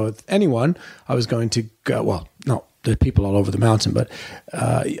wasn't going to go with anyone. I was going to go, well, no, there's people all over the mountain, but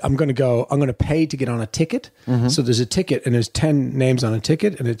I'm going to pay to get on a ticket. So there's a ticket and there's 10 names on a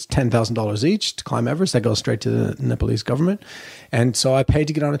ticket and it's $10,000 each to climb Everest. That goes straight to the Nepalese government. And so I paid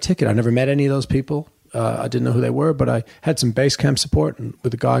to get on a ticket. I never met any of those people. I didn't know who they were, but I had some base camp support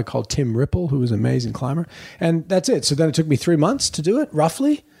with a guy called Tim Ripple, who was an amazing climber. And that's it. So then it took me 3 months to do it,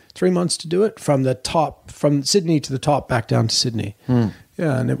 roughly 3 months to do it from Sydney to the top, back down to Sydney. Yeah.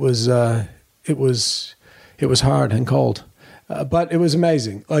 And it was hard and cold, but it was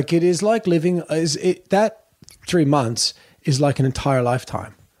amazing. Like it is like living, that 3 months is like an entire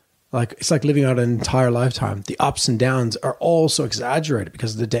lifetime. Like it's like living out an entire lifetime. The ups and downs are all so exaggerated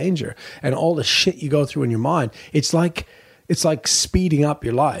because of the danger and all the shit you go through in your mind. It's like speeding up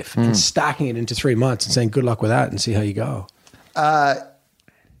your life and stacking it into 3 months and saying good luck with that and see how you go.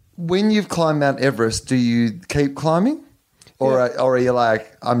 When you've climbed Mount Everest, do you keep climbing? Or are you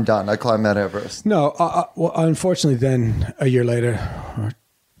like, I'm done, I climbed Mount Everest? No, well, unfortunately then a year later or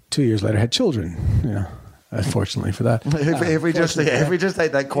 2 years later, I had children, unfortunately for that. If we just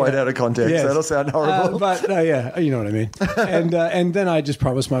take that quote out of context, that'll sound horrible. But you know what I mean. And then I just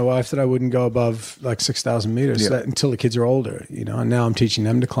promised my wife that I wouldn't go above like 6,000 meters until the kids are older, and now I'm teaching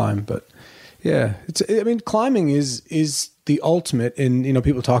them to climb. But climbing is the ultimate in,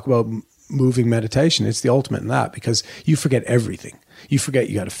 people talk about moving meditation. It's the ultimate in that because you forget everything. You forget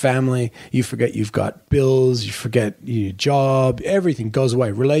you got a family. You forget you've got bills. You forget your job. Everything goes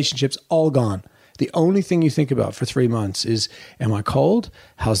away. Relationships, all gone. The only thing you think about for 3 months is, am I cold?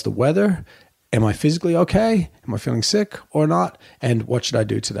 How's the weather? Am I physically okay? Am I feeling sick or not? And what should I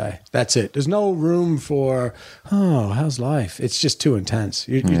do today? That's it. There's no room for, how's life? It's just too intense.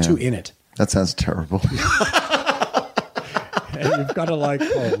 You're too in it. That sounds terrible. And you've got to like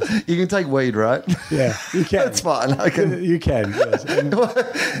cold. You can take weed, right? Yeah, you can. That's fine. I can. You can, yes. And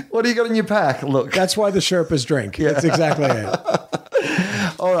what do you got in your pack? Look. That's why the Sherpas drink. Yeah. That's exactly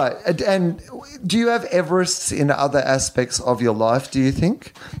it. All right. And do you have Everests in other aspects of your life, do you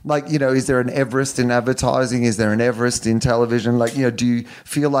think? Like, is there an Everest in advertising? Is there an Everest in television? Like, do you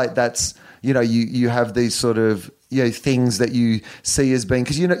feel like that's, you have these sort of, things that you see as being,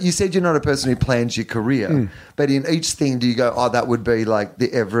 because, you said you're not a person who plans your career, but in each thing, do you go, oh, that would be like the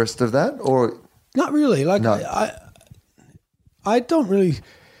Everest of that? Or not really. Like, no. I don't really...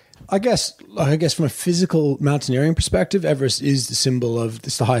 I guess from a physical mountaineering perspective, Everest is the symbol of,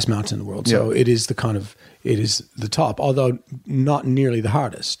 it's the highest mountain in the world. So it is the top, although not nearly the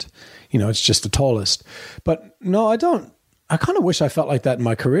hardest. It's just the tallest. But no, I don't. I kind of wish I felt like that in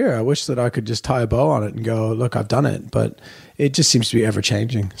my career. I wish that I could just tie a bow on it and go, look, I've done it. But it just seems to be ever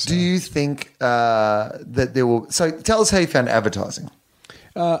changing. So. Do you think that there will... So tell us how you found advertising.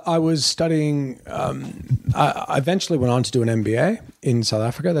 I was studying, I eventually went on to do an MBA in South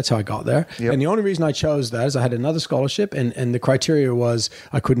Africa. That's how I got there. Yep. And the only reason I chose that is I had another scholarship and the criteria was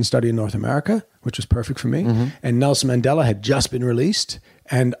I couldn't study in North America, which was perfect for me. And Nelson Mandela had just been released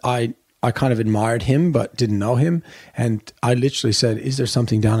and I kind of admired him, but didn't know him. And I literally said, is there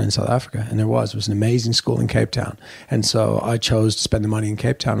something down in South Africa? And there was. It was an amazing school in Cape Town. And so I chose to spend the money in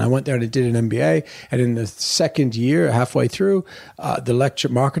Cape Town. I went there and I did an MBA. And in the second year, halfway through, the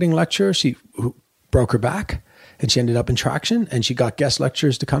marketing lecturer, she broke her back. And she ended up in Traction and she got guest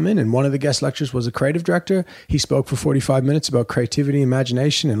lecturers to come in. And one of the guest lecturers was a creative director. He spoke for 45 minutes about creativity,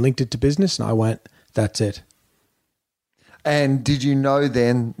 imagination, and linked it to business. And I went, that's it. And did you know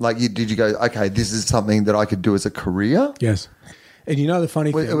then, did you go, okay, this is something that I could do as a career? Yes. And the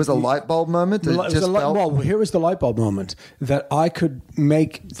funny thing... It was a light bulb moment? Here was the light bulb moment that I could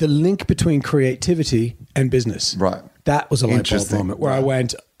make the link between creativity and business. Right. That was a light bulb moment where I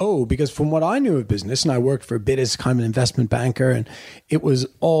went, because from what I knew of business, and I worked for a bit as kind of an investment banker, and it was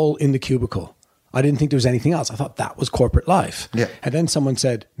all in the cubicle. I didn't think there was anything else. I thought that was corporate life. Yeah. And then someone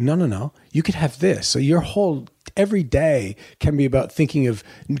said, no, you could have this. So your whole every day can be about thinking of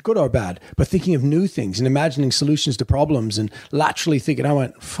good or bad, but thinking of new things and imagining solutions to problems and laterally thinking. I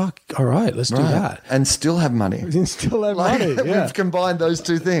went, fuck, all right, let's do that. And still have money. And still have money. Yeah. We've combined those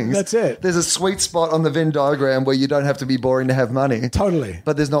two things. That's it. There's a sweet spot on the Venn diagram where you don't have to be boring to have money. Totally.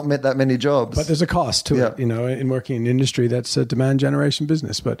 But there's not that many jobs. But there's a cost to it, in working in an industry that's a demand generation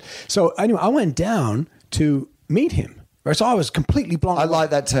business. But so anyway, I went down to meet him. Right, so I was completely blown away. I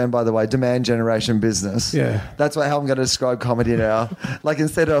like that term, by the way, demand generation business. Yeah. That's how I'm going to describe comedy now. Like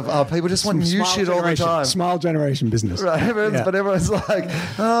instead of, people just want new shit all the time. Smile generation business. Right, but everyone's like,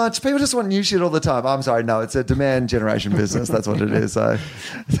 people just want new shit all the time. I'm sorry, no, it's a demand generation business. That's what it is. So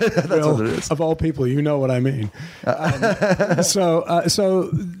that's what it is. Of all people, you know what I mean. So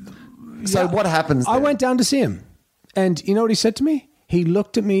what happens then? I went down to see him. And you know what he said to me? He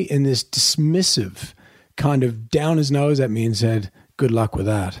looked at me in this dismissive kind of down his nose at me and said, good luck with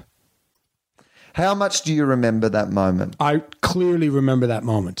that. How much do you remember that moment? I clearly remember that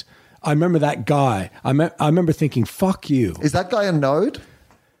moment. I remember that guy. I remember thinking, fuck you. Is that guy a node?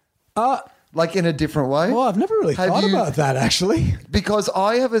 Like in a different way? Well, I've never really thought about that, actually. Because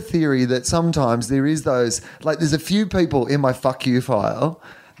I have a theory that sometimes there is those, like there's a few people in my fuck you file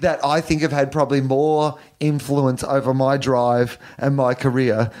that I think have had probably more influence over my drive and my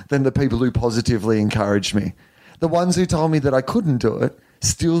career than the people who positively encouraged me. The ones who told me that I couldn't do it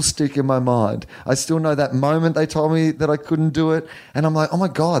still stick in my mind. I still know that moment they told me that I couldn't do it. And I'm like, oh my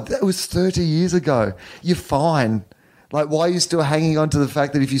God, that was 30 years ago. You're fine. Like, why are you still hanging on to the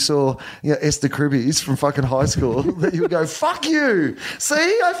fact that if you saw Esther Cribbies from fucking high school, that you would go, fuck you. See,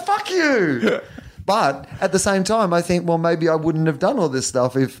 I fuck you. But at the same time, I think, well, maybe I wouldn't have done all this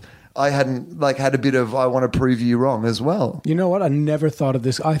stuff if I hadn't had a bit of I want to prove you wrong as well. You know what? I never thought of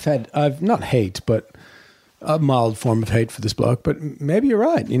this. I've not hate, but a mild form of hate for this bloke. But maybe you're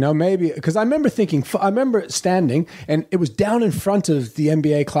right. Maybe because I remember standing and it was down in front of the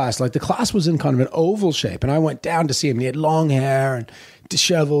MBA class. Like the class was in kind of an oval shape, and I went down to see him. He had long hair and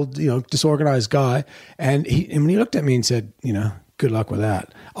disheveled, disorganized guy. And when he looked at me and said, good luck with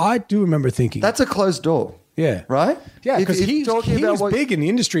that. I do remember thinking that's a closed door. Yeah. Right? Yeah, because he was big in the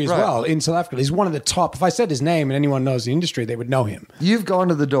industry as well in South Africa. He's one of the top. If I said his name and anyone knows the industry, they would know him. You've gone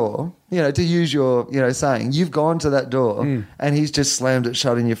to the door, to use your, saying, you've gone to that door and he's just slammed it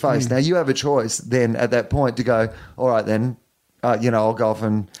shut in your face. Now you have a choice then at that point to go, all right then, I'll go off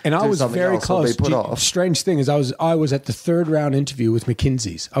and I was something very else close. Or be put off. Strange thing is, I was at the third round interview with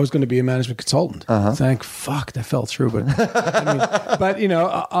McKinsey's. I was going to be a management consultant. Thank fuck that fell through, but that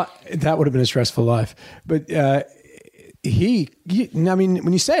would have been a stressful life. But when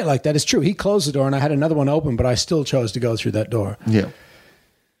you say it like that, it's true. He closed the door, and I had another one open, but I still chose to go through that door. Yeah.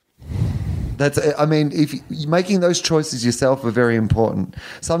 If making those choices yourself are very important.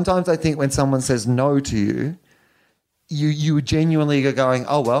 Sometimes I think when someone says no to you, you genuinely are going,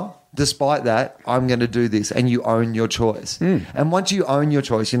 oh, well, despite that, I'm going to do this, and you own your choice. And once you own your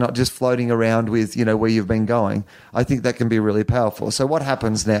choice, you're not just floating around with, where you've been going. I think that can be really powerful. So what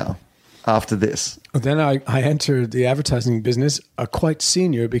happens now after this? Then I entered the advertising business quite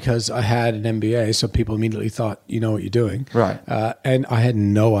senior because I had an MBA, so people immediately thought, you know what you're doing. Right. And I had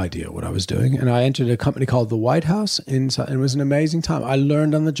no idea what I was doing. And I entered a company called The White House, and it was an amazing time. I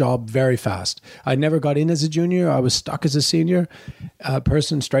learned on the job very fast. I never got in as a junior. I was stuck as a senior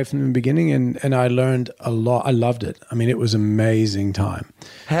person straight from the beginning, and I learned a lot. I loved it. It was an amazing time.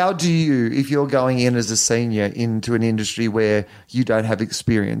 How do you, if you're going in as a senior into an industry where you don't have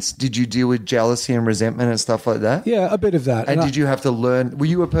experience, did you deal with jealousy and resentment and stuff like that? Yeah, a bit of that. And did you have to learn, were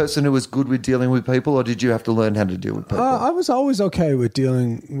you a person who was good with dealing with people, or did you have to learn how to deal with people? I was always okay with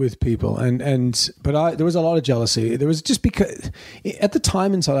dealing with people, but there was a lot of jealousy. There was just because at the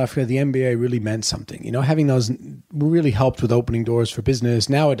time in South Africa, the MBA really meant something. Having those really helped with opening doors for business.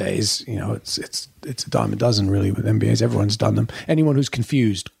 Nowadays, it's a dime a dozen really with MBAs. Everyone's done them. Anyone who's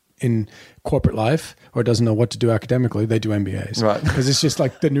confused in corporate life or doesn't know what to do academically, they do MBAs. Right. Because it's just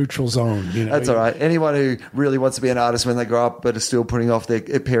like the neutral zone. That's all right. Anyone who really wants to be an artist when they grow up but are still putting off their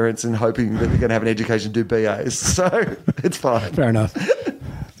parents and hoping that they're going to have an education do BAs. So it's fine. Fair enough.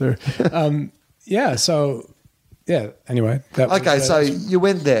 Anyway. So you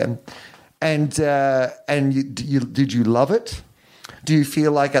went there and did you love it? Do you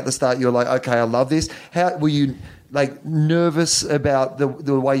feel like at the start you were like, okay, I love this? How were you like nervous about the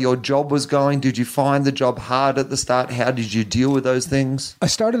way your job was going? Did you find the job hard at the start? How did you deal with those things? I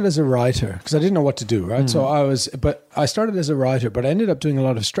started as a writer because I didn't know what to do, right? So I started as a writer, but I ended up doing a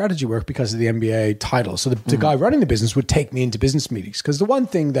lot of strategy work because of the MBA title. So the guy running the business would take me into business meetings, because the one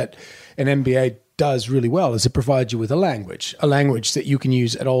thing that an MBA does really well is it provides you with a language that you can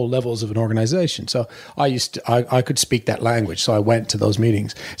use at all levels of an organization. So I could speak that language. So I went to those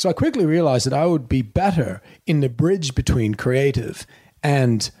meetings. So I quickly realized that I would be better in the bridge between creative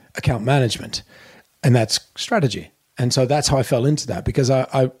and account management. And that's strategy. And so that's how I fell into that, because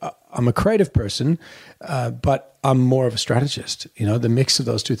I'm a creative person, but I'm more of a strategist, the mix of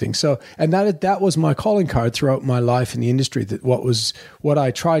those two things. So, and that was my calling card throughout my life in the industry, that what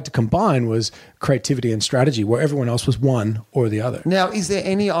I tried to combine was creativity and strategy, where everyone else was one or the other. Now, is there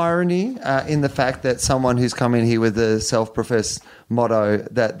any irony in the fact that someone who's come in here with the self-professed motto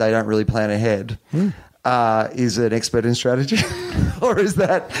that they don't really plan ahead is an expert in strategy? Or is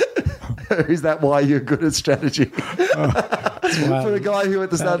that why you're good at strategy? For the guy who at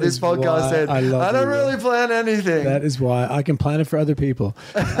the start of this podcast said, I don't really plan anything. That is why I can plan it for other people.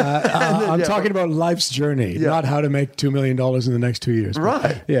 I'm talking about life's journey, not how to make $2 million in the next 2 years.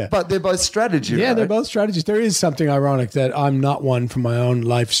 Right. Yeah. But they're both strategy, Yeah, right? they're both strategies. There is something ironic that I'm not one for my own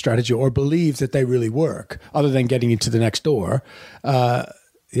life strategy, or believe that they really work, other than getting you to the next door. That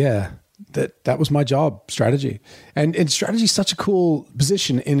was my job, strategy. And strategy is such a cool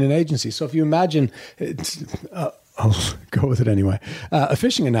position in an agency. So if you imagine, I'll go with it anyway, a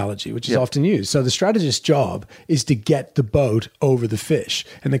fishing analogy, which is often used. So the strategist's job is to get the boat over the fish,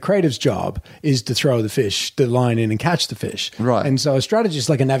 and the creative's job is to throw the line in and catch the fish. Right. And so a strategist is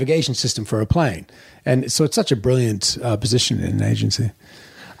like a navigation system for a plane. And so it's such a brilliant position in an agency.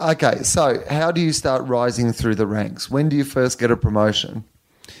 Okay, so how do you start rising through the ranks? When do you first get a promotion?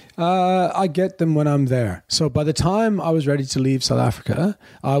 I get them when I'm there. So by the time I was ready to leave South Africa,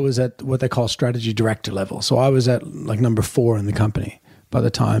 I was at what they call strategy director level. So I was at like number 4 in the company by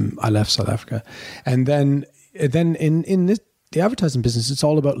the time I left South Africa. And then in the advertising business, it's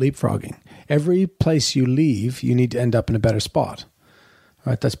all about leapfrogging. Every place you leave, you need to end up in a better spot.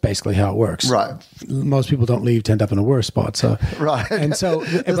 Right, that's basically how it works. Right. Most people don't leave to end up in a worse spot. So right. And so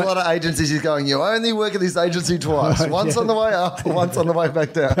there's a lot of agencies who's going, you only work at this agency twice. Once on the way up, once on the way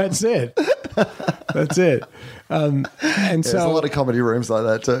back down. That's it. That's it. And so there's a lot of comedy rooms like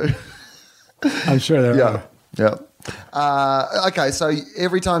that too. I'm sure there are. Yeah. Okay, so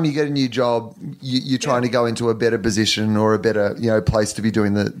every time you get a new job, you're trying to go into a better position or a better, place to be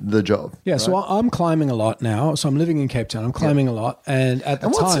doing the job. Yeah, right? so I'm climbing a lot now. So I'm living in Cape Town. I'm climbing a lot, and at the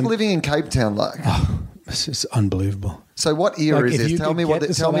time, what's living in Cape Town like? This is unbelievable. So what era is this? Tell me what the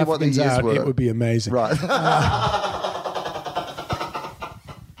years were. It would be amazing. Right.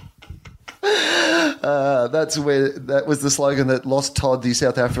 That was the slogan that lost Todd the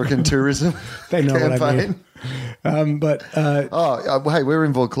South African tourism they know campaign. What I mean. Hey, we're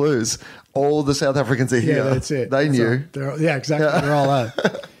in Vaucluse. All the South Africans are here. Yeah, that's it. They knew. Exactly. They're all out.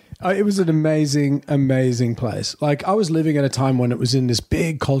 It was an amazing, amazing place. Like, I was living at a time when it was in this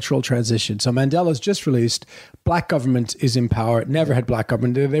big cultural transition. So Mandela's just released. Black government is in power. It never had black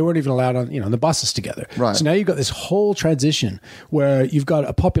government. They weren't even allowed on the buses together. Right. So now you've got this whole transition where you've got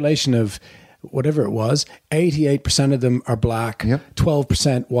a population of whatever it was, 88% of them are black,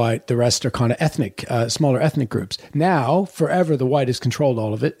 12% white, the rest are kind of ethnic, smaller ethnic groups. Now, forever, the white has controlled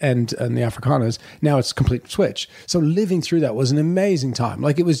all of it, and the Afrikaners. Now it's a complete switch. So living through that was an amazing time.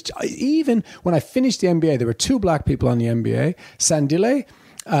 Like, it was, even when I finished the MBA, there were 2 black people on the MBA, Sandile,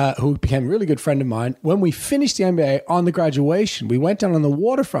 who became a really good friend of mine. When we finished the MBA on the graduation, we went down on the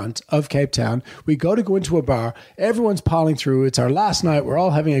waterfront of Cape Town. We go into a bar. Everyone's piling through. It's our last night. We're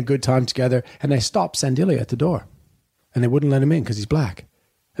all having a good time together. And they stopped Sandile at the door. And they wouldn't let him in because he's black.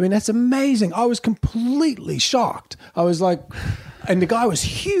 I mean, that's amazing. I was completely shocked. I was like, and the guy was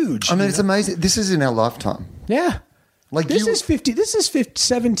huge. I mean, it's amazing. This is in our lifetime. Yeah. Like, this is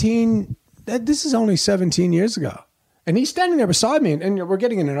 17, this is only 17 years ago. And he's standing there beside me, and we're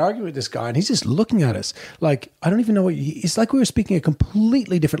getting in an argument with this guy, and he's just looking at us like, I don't even know it's like we were speaking a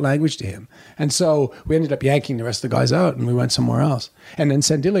completely different language to him. And so we ended up yanking the rest of the guys out, and we went somewhere else. And then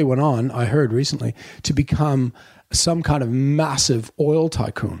Sandile went on, I heard recently, to become some kind of massive oil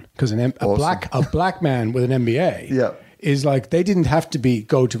tycoon, because a black man with an MBA is like, they didn't have to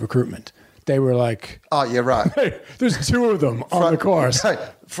go to recruitment. They were like, oh, yeah, right. Hey, there's 2 of them on the course. Hey,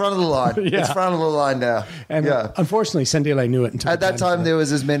 front of the line. It's front of the line now. And unfortunately, Sandile knew it. At that time, there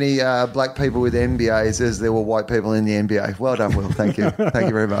was as many black people with MBAs as there were white people in the NBA. Well done, Will. Thank you. Thank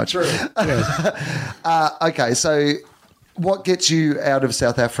you very much. True. Yes. Okay, so what gets you out of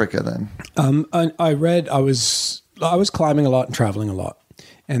South Africa then? I read, I was I was climbing a lot and traveling a lot.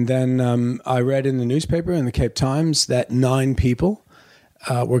 And then I read in the newspaper in the Cape Times that 9 people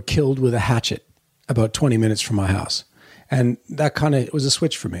were killed with a hatchet about 20 minutes from my house. And that kind of was a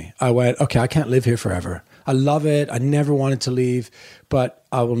switch for me. I went, okay, I can't live here forever. I love it. I never wanted to leave, but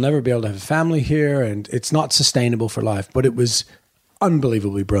I will never be able to have a family here, and it's not sustainable for life. But it was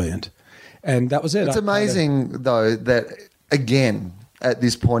unbelievably brilliant. And that was it. It's amazing, though, that, again, at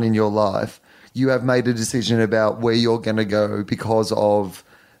this point in your life, you have made a decision about where you're going to go because of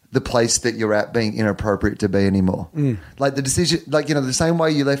the place that you're at being inappropriate to be anymore. Like the decision, like, you know, the same way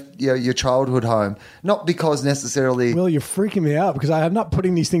you left your childhood home, not because necessarily... Will, you're freaking me out because I am not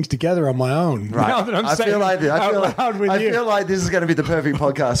putting these things together on my own. Right. Now that I'm I saying feel like this. I you. feel like this is going to be the perfect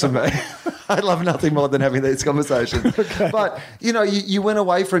podcast for me. I love nothing more than having these conversations. Okay. But, you know, you went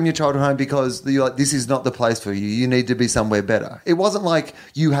away from your childhood home because you're like, this is not the place for you. You need to be somewhere better. It wasn't like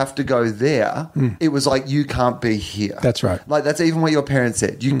you have to go there. It was like, you can't be here. That's right. Like, that's even what your parents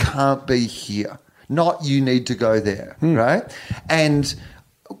said. You can't be here. Not you need to go there, right? And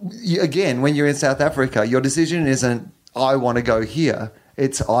again, when you're in South Africa, your decision isn't, I want to go here.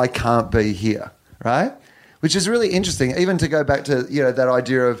 It's, I can't be here, right? Which is really interesting, even to go back to, you know, that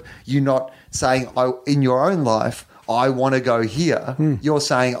idea of you not saying, in your own life, I want to go here. You're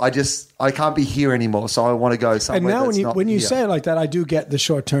saying, I can't be here anymore, so I want to go somewhere. And now when you here. say it like that, I do get the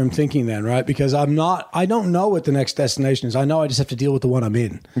short-term thinking then, right? Because I don't know what the next destination is. I know I just have to deal with the one I'm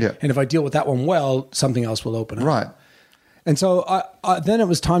in. Yeah. And if I deal with that one well, something else will open up. Right. And so then it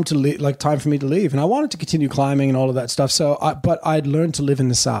was time to leave, like time for me to leave. And I wanted to continue climbing and all of that stuff. But I'd learned to live in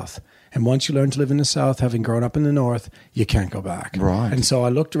the South. And once you learn to live in the South, having grown up in the North, you can't go back. Right. And so I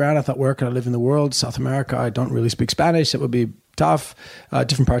looked around. I thought, where can I live in the world? South America, I don't really speak Spanish. It would be tough.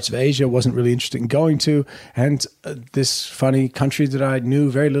 Different parts of Asia, wasn't really interested in going to. And this funny country that I knew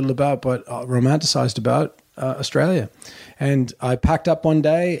very little about, but romanticized about, Australia. And I packed up one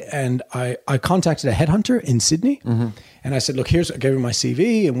day and I contacted a headhunter in Sydney. And I said, look, I gave him my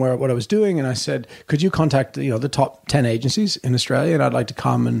CV and what I was doing. And I said, could you contact the top 10 agencies in Australia? And I'd like to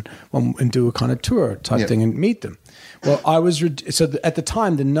come and do a kind of tour type thing and meet them. Well, at the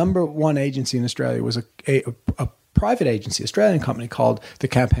time, the number one agency in Australia was a private agency, Australian company called the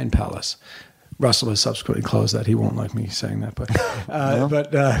Campaign Palace. Russell has subsequently closed that. He won't like me saying that, but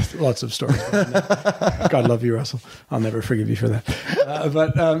lots of stories. God love you, Russell. I'll never forgive you for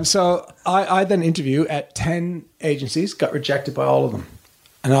that. So I then interview at 10 agencies, got rejected by all of them.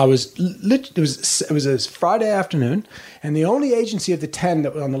 And I was it was a Friday afternoon, and the only agency of the 10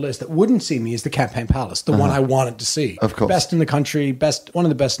 that was on the list that wouldn't see me is the Campaign Palace, the one I wanted to see. Of course. Best in the country, one of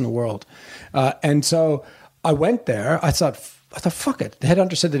the best in the world. And so I went there. I thought, fuck it. The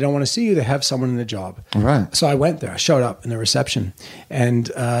headhunter said they don't want to see you. They have someone in the job. Right. So I went there. I showed up in the reception. And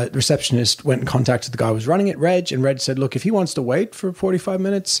the receptionist went and contacted the guy who was running it, Reg. And Reg said, look, if he wants to wait for 45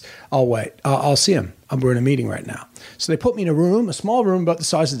 minutes, I'll wait. I'll see him. We're in a meeting right now. So they put me in a small room about the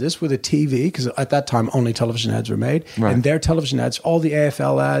size of this with a TV, because at that time only television ads were made. Right. And their television ads, all the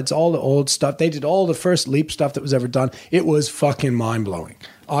AFL ads, all the old stuff. They did all the first Leap stuff that was ever done. It was fucking mind-blowing.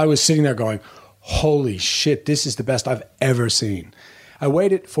 I was sitting there going, holy shit, this is the best I've ever seen. I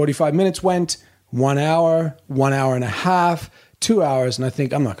waited, 45 minutes went, 1 hour, 1 hour and a half, 2 hours, and I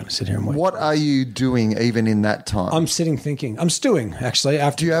think, I'm not going to sit here and wait. What are you doing even in that time? I'm sitting thinking. I'm stewing, actually.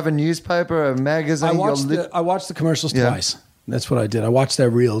 Do you have a newspaper, a magazine? I watched the commercials twice. That's what I did. I watched their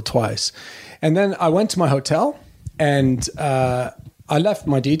reel twice. And then I went to my hotel, and I left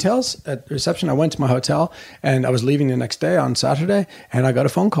my details at the reception. I went to my hotel, and I was leaving the next day on Saturday, and I got a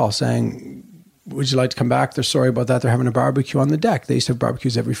phone call saying, would you like to come back? They're sorry about that. They're having a barbecue on the deck. They used to have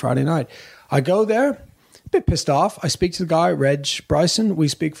barbecues every Friday night. I go there, a bit pissed off. I speak to the guy, Reg Bryson. We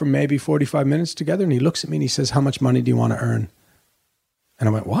speak for maybe 45 minutes together, and he looks at me and he says, how much money do you want to earn? And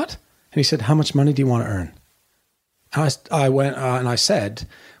I went, what? And he said, how much money do you want to earn? And I went and I said,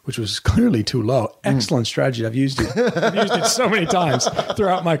 which was clearly too low. Excellent strategy. I've used it. I've used it so many times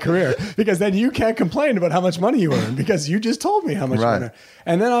throughout my career, because then you can't complain about how much money you earn because you just told me how much money.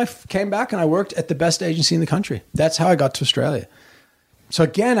 And then I came back and I worked at the best agency in the country. That's how I got to Australia. So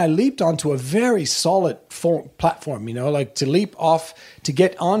again, I leaped onto a very solid platform, like to leap off, to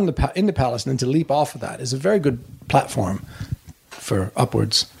get on in the palace and then to leap off of that is a very good platform for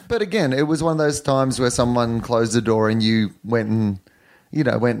upwards. But again, it was one of those times where someone closed the door and you went,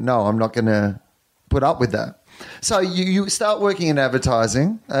 no, I'm not going to put up with that. So you start working in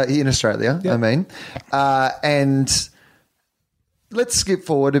advertising in Australia, yep. And let's skip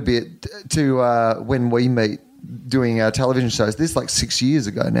forward a bit to when we meet doing our television shows. This is like 6 years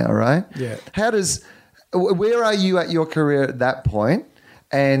ago now, right? Yeah. Where are you at your career at that point?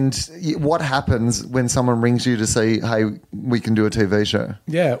 And what happens when someone rings you to say, hey, we can do a TV show?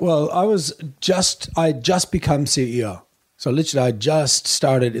 Yeah, well, I had just become CEO. So literally I just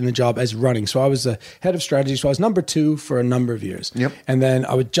started in the job as running. So I was the head of strategy. So I was number 2 for a number of years. Yep. And then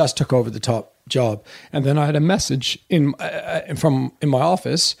I just took over the top job. And then I had a message in my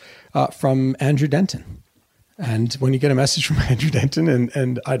office from Andrew Denton. And when you get a message from Andrew Denton,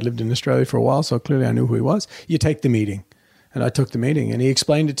 and I'd lived in Australia for a while, so clearly I knew who he was, you take the meeting. And I took the meeting, and he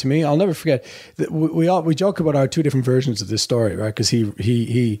explained it to me. I'll never forget that we joke about our 2 different versions of this story, right? Because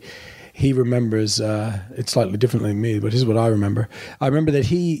he remembers it slightly differently than me, but this is what I remember. I remember that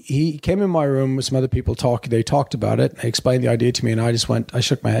he came in my room with some other people talking. They talked about it. They explained the idea to me, and I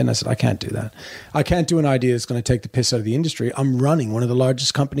shook my head and I said, I can't do that. I can't do an idea that's going to take the piss out of the industry. I'm running one of the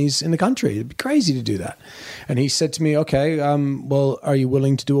largest companies in the country. It'd be crazy to do that. And he said to me, okay, well, are you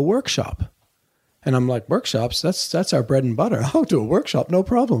willing to do a workshop? And I'm like, workshops? That's our bread and butter. I'll do a workshop, no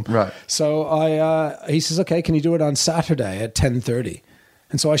problem. Right. So he says, okay, can you do it on Saturday at 10:30?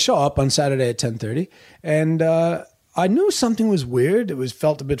 And so I show up on Saturday at 10:30, and I knew something was weird.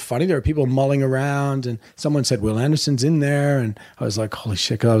 Felt a bit funny. There were people mulling around, and someone said Will Anderson's in there, and I was like, holy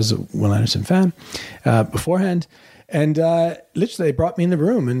shit, 'cause I was a Will Anderson fan beforehand. And literally they brought me in the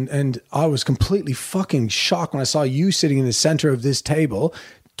room, and I was completely fucking shocked when I saw you sitting in the center of this table,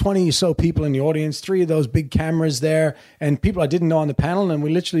 20 or so people in the audience, 3 of those big cameras there, and people I didn't know on the panel. And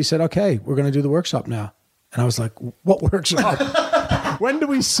we literally said, okay, we're going to do the workshop now. And I was like, what workshop? When do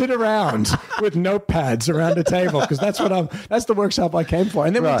we sit around with notepads around a table? Because that's the workshop I came for.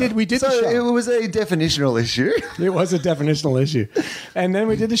 And then we did the show. It was a definitional issue. It was a definitional issue. And then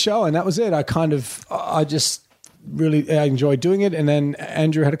we did the show, and that was it. I just really enjoyed doing it. And then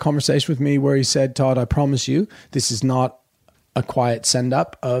Andrew had a conversation with me where he said, Todd, I promise you, this is not a quiet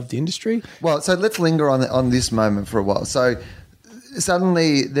send-up of the industry. Well, so let's linger on this moment for a while. So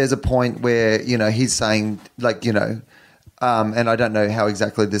suddenly there's a point where, he's saying, like, and I don't know how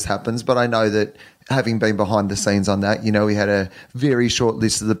exactly this happens, but I know that having been behind the scenes on that, we had a very short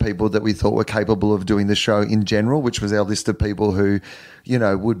list of the people that we thought were capable of doing the show in general, which was our list of people who,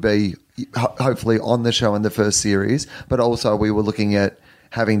 would be hopefully on the show in the first series. But also we were looking at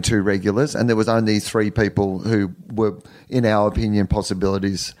having 2 regulars, and there was only 3 people who were, in our opinion,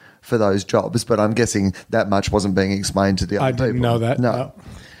 possibilities for those jobs. But I'm guessing that much wasn't being explained to the other people. I didn't know that. No.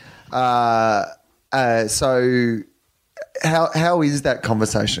 So how is that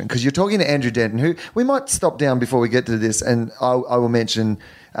conversation? Because you're talking to Andrew Denton, who we might stop down before we get to this, and I will mention,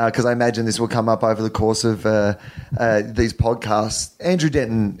 because I imagine this will come up over the course of these podcasts. Andrew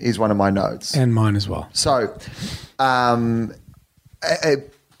Denton is one of my notes. And mine as well. So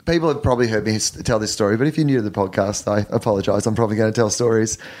people have probably heard me tell this story, but if you're new to the podcast, I apologise. I'm probably going to tell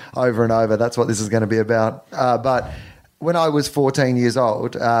stories over and over. That's what this is going to be about. But when I was 14 years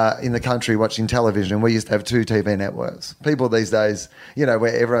old in the country watching television, we used to have 2 TV networks. People these days,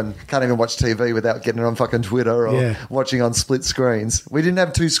 where everyone can't even watch TV without getting it on fucking Twitter or watching on split screens. We didn't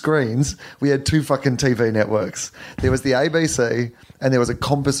have 2 screens. We had 2 fucking TV networks. There was the ABC, and there was a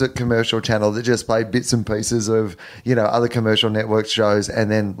composite commercial channel that just played bits and pieces of, other commercial network shows,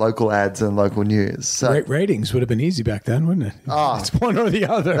 and then local ads and local news. So ratings would have been easy back then, wouldn't it? Oh, it's one or the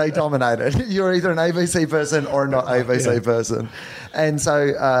other. They dominated. You're either an ABC person or not ABC person. And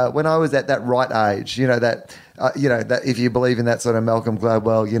so when I was at that right age, that if you believe in that sort of Malcolm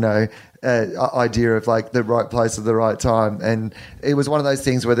Gladwell, idea of like the right place at the right time. And it was one of those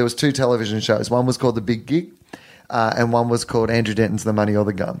things where there was 2 television shows. One was called The Big Gig. And one was called Andrew Denton's The Money or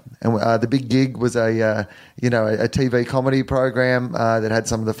the Gun. And The Big Gig was a TV comedy program that had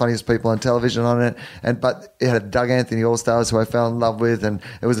some of the funniest people on television on it. But it had Doug Anthony All-Stars, who I fell in love with. And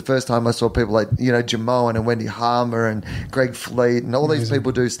it was the first time I saw people like, Jamoan and Wendy Harmer and Greg Fleet and all these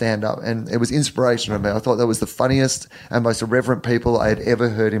people do stand-up. And it was inspirational to me. I thought that was the funniest and most irreverent people I had ever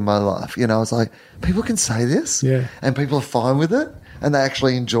heard in my life. I was like, people can say this? Yeah. And people are fine with it? And they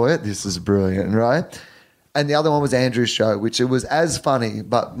actually enjoy it? This is brilliant, right? And the other one was Andrew's show, which it was as funny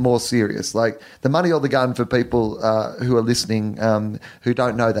but more serious. Like The Money or the Gun, for people who are listening who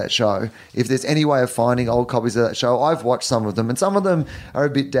don't know that show, if there's any way of finding old copies of that show, I've watched some of them, and some of them are a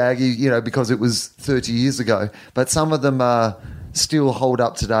bit daggy, because it was 30 years ago. But some of them are still hold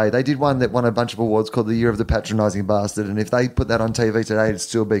up today. They did one that won a bunch of awards called The Year of the Patronising Bastard, and if they put that on TV today, it'd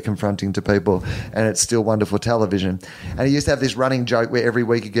still be confronting to people, and it's still wonderful television. And he used to have this running joke where every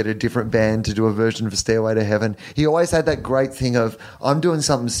week he'd get a different band to do a version of Stairway to Heaven. He always had that great thing of, I'm doing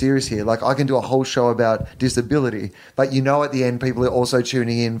something serious here, like I can do a whole show about disability, but at the end people are also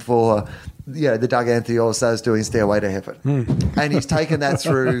tuning in for the Doug Anthony All-Stars doing Stairway to Heaven. And he's taken that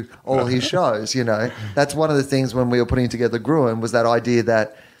through all his shows, That's one of the things when we were putting together Gruen was that idea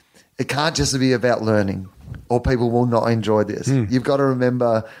that it can't just be about learning or people will not enjoy this. You've got to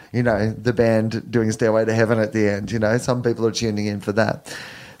remember, the band doing Stairway to Heaven at the end, Some people are tuning in for that.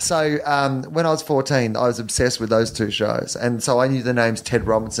 So when I was 14, I was obsessed with those two shows. And so I knew the names Ted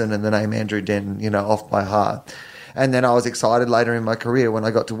Robinson and the name Andrew Denton, off by heart. And then I was excited later in my career when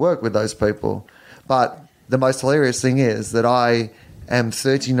I got to work with those people. But the most hilarious thing is that I am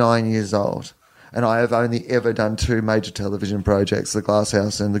 39 years old and I have only ever done 2 major television projects, The Glass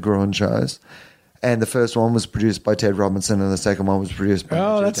House and The Gruen Shows. And the first one was produced by Ted Robinson and the second one was produced by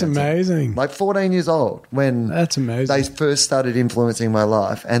Oh, that's Denton. amazing. Like 14 years old when That's amazing. they first started influencing my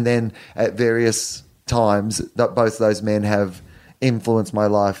life. And then at various times, that both those men have influenced my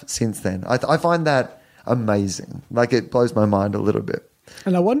life since then. I find that amazing. Like it blows my mind a little bit.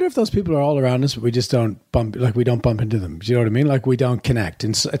 And I wonder if those people are all around us, but we just don't bump into them. Do you know what I mean? Like we don't connect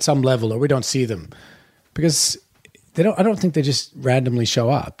at some level or we don't see them because I don't think they just randomly show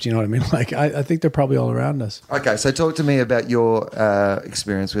up. Do you know what I mean? Like, I think they're probably all around us. Okay, so talk to me about your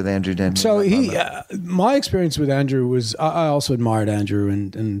experience with Andrew Denton. So my experience with Andrew was, I also admired Andrew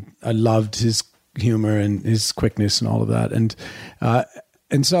and I loved his humor and his quickness and all of that.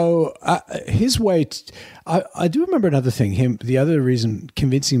 And so his way, I do remember another thing, the other reason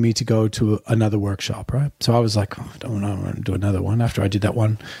convincing me to go to another workshop, right? So I was like, I don't want to do another one after I did that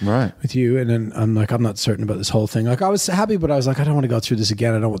one with you. And then I'm like, I'm not certain about this whole thing. Like I was happy, but I was like, I don't want to go through this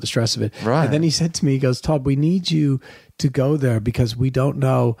again. I don't want the stress of it. Right. And then he said to me, he goes, Todd, we need you to go there because we don't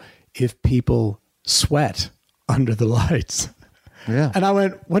know if people sweat under the lights. Yeah. And I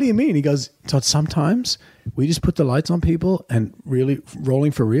went, what do you mean? He goes, Todd, sometimes we just put the lights on people and really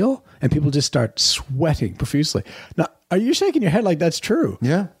rolling for real and people just start sweating profusely. Now, are you shaking your head like that's true?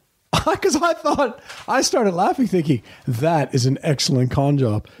 Yeah. Because I started laughing thinking, that is an excellent con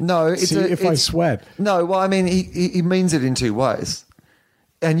job. No, I sweat. No, well, I mean, he means it in 2 ways.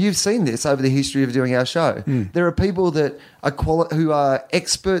 And you've seen this over the history of doing our show. There are people that are who are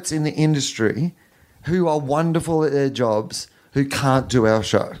experts in the industry who are wonderful at their jobs who can't do our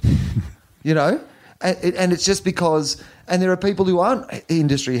show, And it's just because, and there are people who aren't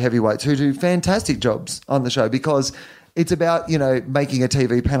industry heavyweights who do fantastic jobs on the show because it's about, making a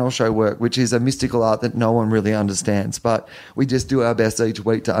TV panel show work, which is a mystical art that no one really understands. But we just do our best each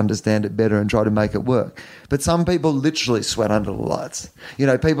week to understand it better and try to make it work. But some people literally sweat under the lights.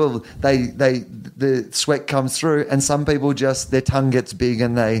 People, the sweat comes through and some people just, their tongue gets big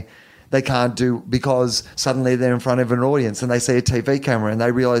and they can't do because suddenly they're in front of an audience and they see a TV camera and they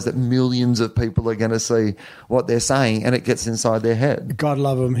realize that millions of people are going to see what they're saying and it gets inside their head. God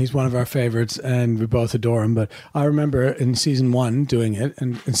love him. He's one of our favorites and we both adore him. But I remember in season 1 doing it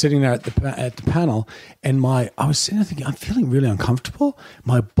and sitting there at the panel and I was sitting there thinking, I'm feeling really uncomfortable.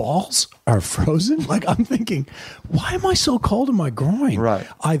 My balls are frozen. Like I'm thinking, why am I so cold in my groin? Right.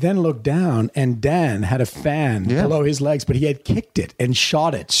 I then looked down and Dan had a fan below his legs, but he had kicked it and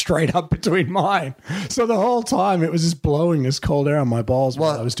shot it straight up between mine. So the whole time it was just blowing this cold air on my balls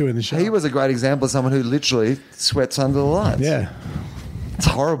while I was doing the show. He was a great example of someone who literally sweats under the lights. Yeah. It's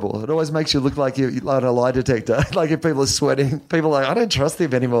horrible. It always makes you look like you're like a lie detector. Like if people are sweating, people are like, I don't trust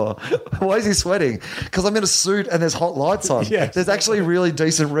him anymore. Why is he sweating? Because I'm in a suit and there's hot lights on. Yes. There's actually really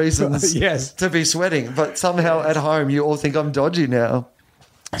decent reasons Yes. to be sweating. But somehow at home you all think I'm dodgy now.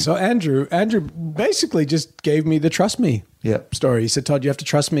 So Andrew basically just gave me the trust me story. He said, Todd, you have to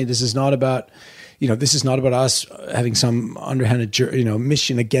trust me. This is not about, this is not about us having some underhanded,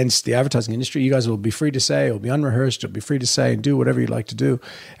 mission against the advertising industry. You guys will be free to say, it'll be unrehearsed, you'll be free to say and do whatever you'd like to do.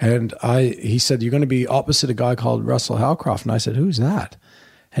 And he said, you're going to be opposite a guy called Russell Howcroft. And I said, who's that?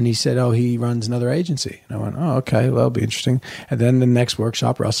 And he said, oh, he runs another agency. And I went, oh, okay, well, it'll be interesting. And then the next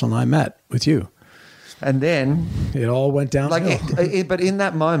workshop, Russell and I met with you. And then it all went down. But in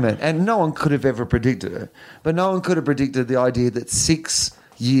that moment, and no one could have ever predicted it, but no one could have predicted the idea that 6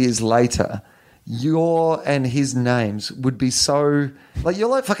 years later, your and his names would be so like you're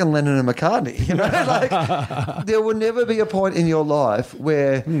like fucking Lennon and McCartney, like there will never be a point in your life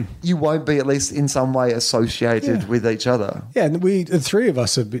where you won't be at least in some way associated with each other. Yeah, and the three of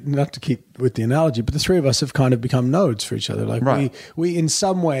us have been, not to keep with the analogy, but the three of us have kind of become nodes for each other. Like we in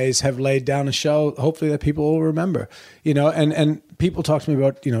some ways have laid down a show, hopefully that people will remember, and people talk to me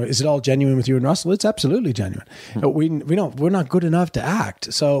about, is it all genuine with you and Russell? It's absolutely genuine. We're not good enough to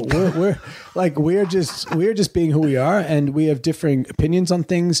act. So we're just being who we are, and we have differing opinions on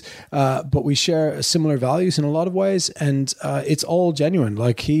things, but we share similar values in a lot of ways, and it's all genuine.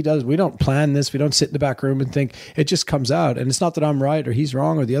 Like he does. We don't plan this. We don't sit in the back room and think. It just comes out, and it's not that I'm right or he's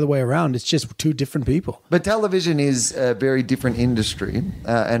wrong or the other way around. It's just two different people. But television is a very different industry,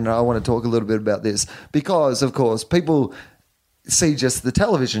 and I want to talk a little bit about this because, of course, people see just the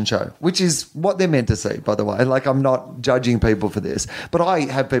television show, which is what they're meant to see, by the way. Like, I'm not judging people for this, but I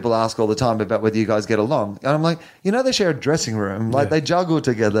have people ask all the time about whether you guys get along. And I'm like, they share a dressing room. Like, they juggle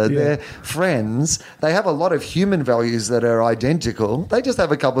together. Yeah. They're friends. They have a lot of human values that are identical. They just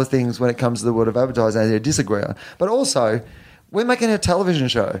have a couple of things when it comes to the world of advertising they disagree on. But also, we're making a television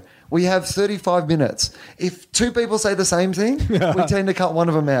show. We have 35 minutes. If two people say the same thing, we tend to cut one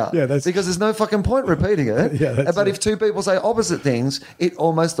of them out. Yeah, because there's no fucking point repeating it. But if two people say opposite things, it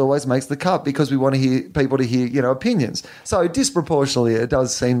almost always makes the cut because we want to hear people to hear, opinions. So disproportionately, it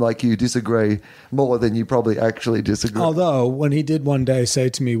does seem like you disagree more than you probably actually disagree. Although, when he did one day say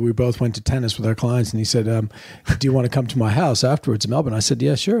to me, we both went to tennis with our clients, and he said, do you want to come to my house afterwards in Melbourne? I said,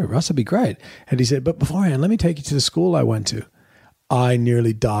 yeah, sure. Russ, would be great. And he said, but beforehand, let me take you to the school I went to. I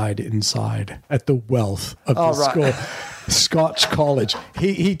nearly died inside at the wealth of the school. Scotch College.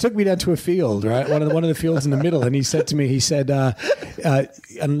 He took me down to a field, right? One of the fields in the middle, and he said to me,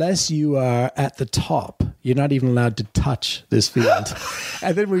 unless you are at the top, you're not even allowed to touch this field.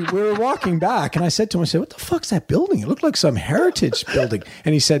 And then we were walking back, and I said to him, what the fuck's that building? It looked like some heritage building.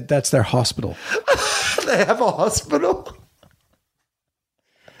 And he said, that's their hospital. They have a hospital?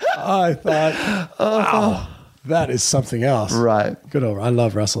 I thought, wow. That is something else. Right. Good old. I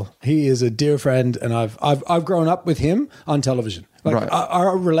love Russell. He is a dear friend, and I've grown up with him on television.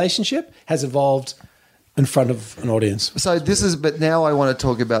 Our relationship has evolved in front of an audience. So but now I want to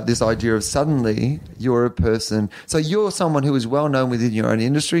talk about this idea of suddenly you're a person. So you're someone who is well known within your own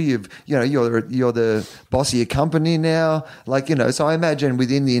industry. You're the boss of your company now. So I imagine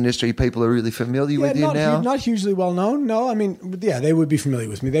within the industry, people are really familiar with you now. Not hugely well known. No, I mean, they would be familiar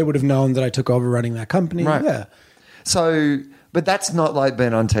with me. They would have known that I took over running that company. Right. Yeah. So, but that's not like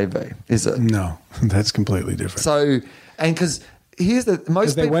being on TV, is it? No, that's completely different. So, and because here's the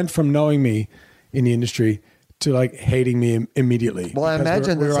most they went from knowing me in the industry to hating me immediately. Well, I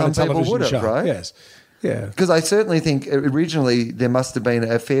imagine that some people would have, right? Yes. Yeah. Because I certainly think originally there must have been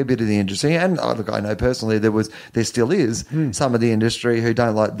a fair bit of the industry, and look, I know personally there still is some of the industry who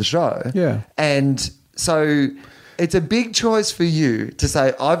don't like the show. Yeah. And so it's a big choice for you to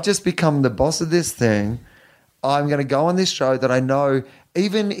say, I've just become the boss of this thing. I'm going to go on this show that I know,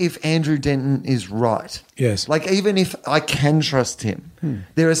 even if Andrew Denton is right. Yes. Even if I can trust him,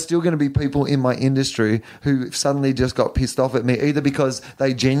 there are still going to be people in my industry who suddenly just got pissed off at me, either because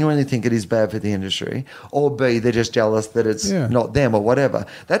they genuinely think it is bad for the industry, or B, they're just jealous that it's not them or whatever.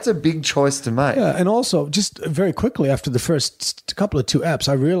 That's a big choice to make. Yeah, and also, just very quickly after the first couple of 2 eps,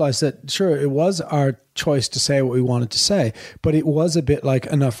 I realized that, sure, it was our choice to say what we wanted to say, but it was a bit like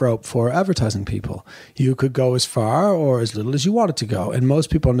enough rope for advertising people. You could go as far or as little as you wanted to go, and most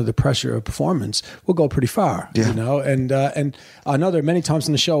people under the pressure of performance will go pretty far. And I know there are many times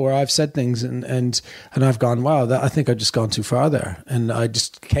in the show where I've said things and I've gone, wow, I think I've just gone too far there, and I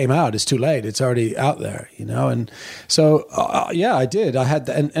just came out. It's too late. It's already out there, and so I did. I had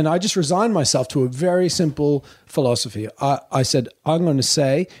and I just resigned myself to a very simple philosophy. I said, I'm going to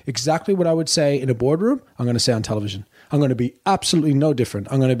say exactly what I would say in a boardroom. I'm going to say on television. I'm going to be absolutely no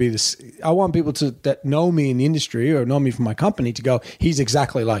different. I'm going to be this. I want people that know me in the industry or know me from my company to go, he's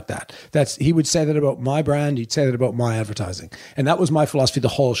exactly like that. He would say that about my brand. He'd say that about my advertising. And that was my philosophy the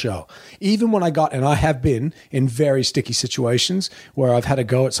whole show. Even when and I have been in very sticky situations where I've had to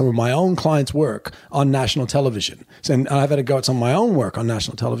go at some of my own clients' work on national television. And I've had to go at some of my own work on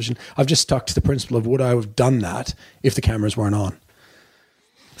national television. I've just stuck to the principle of would I have done that if the cameras weren't on?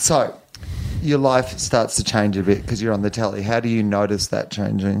 So your life starts to change a bit because you're on the telly. How do you notice that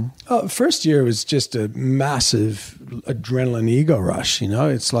changing? First year was just a massive adrenaline ego rush.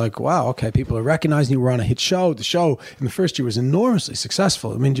 It's like, wow, okay, people are recognizing you. We're on a hit show. The show in the first year was enormously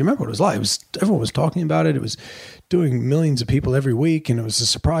successful. I mean, do you remember what it was like? Everyone was talking about it. It was doing millions of people every week, and it was a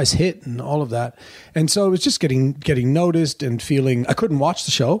surprise hit and all of that. And so it was just getting noticed and feeling. I couldn't watch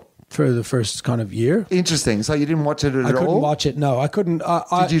the show for the first kind of year. Interesting. So you didn't watch it at all? I couldn't watch it. No, I couldn't.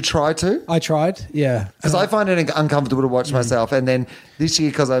 Did you try to? I tried. Yeah, Because I find it uncomfortable to watch myself. And then this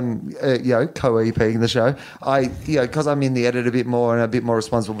year, because I'm, co-EPing the show, because I'm in the edit a bit more and a bit more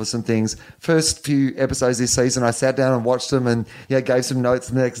responsible for some things. First few episodes this season, I sat down and watched them and gave some notes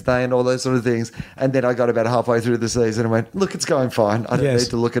the next day and all those sort of things. And then I got about halfway through the season and went, look, it's going fine. I don't need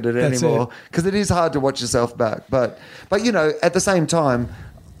to look at it anymore. Because it is hard to watch yourself back. But at the same time,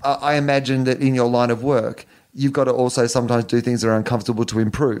 I imagine that in your line of work, you've got to also sometimes do things that are uncomfortable to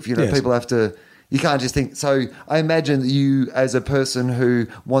improve. People have to, you can't just think. So I imagine that you, as a person who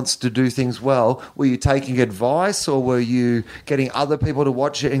wants to do things well, were you taking advice, or were you getting other people to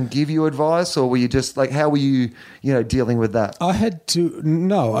watch it and give you advice, or were you just like, how were you, dealing with that? I had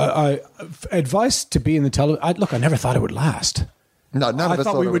to, advice to be in the television. Look, I never thought it would last. No, none of us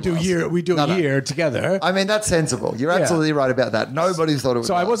thought we would do a year together. I mean, that's sensible. You're absolutely right about that. Nobody thought it would.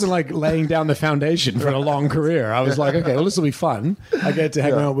 So I wasn't like laying down the foundation for a long career. I was like, okay, well, this will be fun. I get to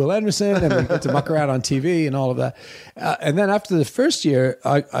hang around with Will Anderson, and we get to muck around on TV and all of that. And then after the first year,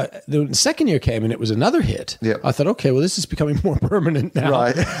 the second year came and it was another hit. Yep. I thought, okay, well, this is becoming more permanent now.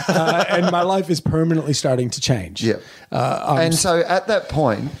 Right. And my life is permanently starting to change. Yeah. And so at that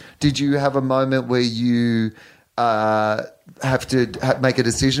point, did you have a moment where you have to make a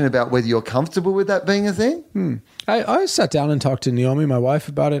decision about whether you're comfortable with that being a thing? I sat down and talked to Naomi, my wife,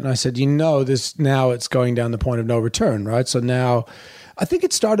 about it, and I said, this now it's going down the point of no return, right? So now, I think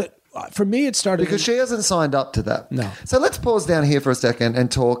it started. For me, it started because she hasn't signed up to that. No. So let's pause down here for a second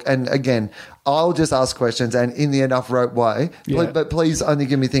and talk. And again, I'll just ask questions and in the enough rote way. Yeah. But please only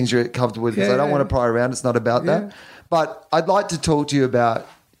give me things you're comfortable with, because I don't want to pry around. It's not about that. But I'd like to talk to you about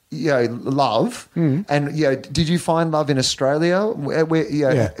love. And did you find love in Australia?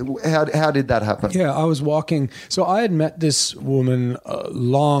 How did that happen? Yeah, I was walking. So I had met this woman a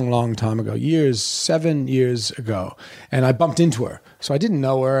long time ago, 7 years ago, and I bumped into her. So I didn't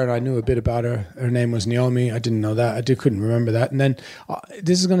know her, and I knew a bit about her. Her name was Naomi. I didn't know that. Couldn't remember that. And then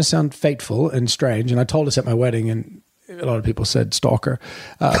this is going to sound fateful and strange, and I told us at my wedding, and a lot of people said stalker,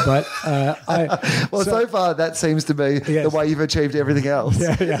 so far that seems to be the way you've achieved everything else.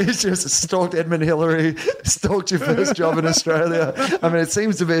 It's just stalked Edmund Hillary, stalked your first job in Australia. I mean, it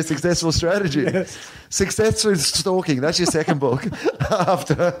seems to be a successful strategy. Success through stalking. That's your second book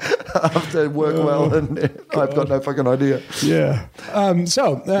after Work Well and I've got no fucking idea. Yeah.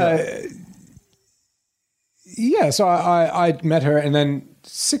 So I met her, and then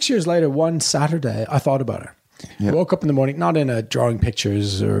 6 years later, one Saturday, I thought about her. I woke up in the morning, not in a drawing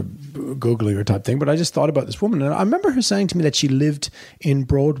pictures or Googling or type thing, but I just thought about this woman. And I remember her saying to me that she lived in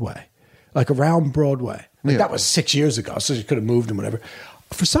Broadway, like around Broadway. That was 6 years ago, so she could have moved and whatever.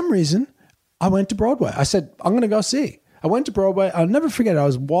 For some reason, I went to Broadway. I said, I'm going to go see. I went to Broadway. I'll never forget it. I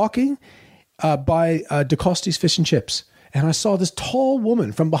was walking by DeCoste's Fish and Chips, and I saw this tall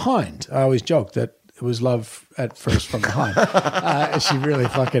woman from behind. I always joke that it was love at first from behind. She really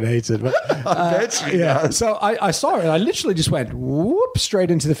fucking hates it. But, I bet she does. So I saw her, and I literally just went whoop straight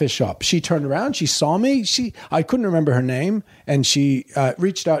into the fish shop. She turned around. She saw me. I couldn't remember her name, and she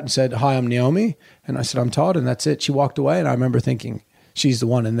reached out and said, "Hi, I'm Naomi." And I said, "I'm Todd," and that's it. She walked away, and I remember thinking, she's the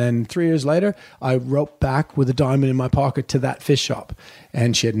one. And then 3 years later, I wrote back with a diamond in my pocket to that fish shop,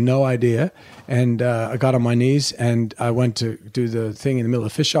 and she had no idea. And I got on my knees, and I went to do the thing in the middle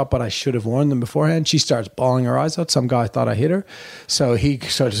of the fish shop, but I should have warned them beforehand. She starts bawling her eyes out. Some guy thought I hit her. So he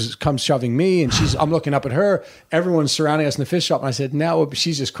sort of comes shoving me, and I'm looking up at her. Everyone's surrounding us in the fish shop. And I said,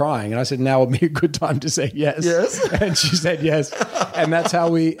 she's just crying. And I said, now would be a good time to say yes. Yes. And she said yes. And that's how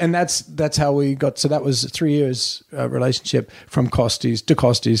we got. So that was 3 years relationship from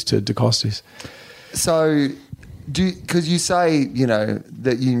DeCoste's to DeCoste's. So because you say,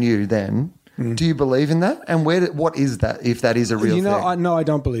 that you knew then, do you believe in that? And what is that, if that is a real thing? No, I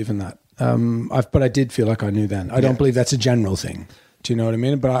don't believe in that. But I did feel like I knew then. I don't believe that's a general thing. Do you know what I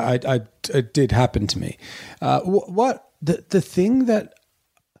mean? But it did happen to me. The thing that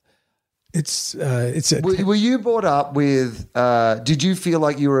were you brought up with, did you feel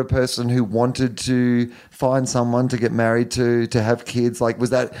like you were a person who wanted to find someone to get married to have kids? Like, was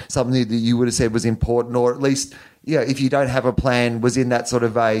that something that you would have said was important, or at least, if you don't have a plan, was in that sort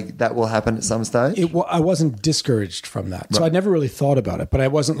of vague, that will happen at some stage? I wasn't discouraged from that. Right. So I never really thought about it, but I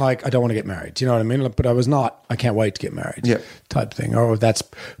wasn't like, I don't want to get married. Do you know what I mean? But I was not, I can't wait to get married type thing, or that's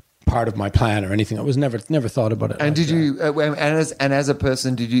part of my plan or anything. I was never thought about it. And did you, and as a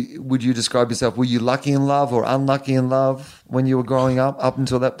person, would you describe yourself, were you lucky in love or unlucky in love when you were growing up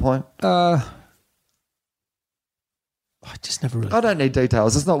until that point? I just never really. I don't need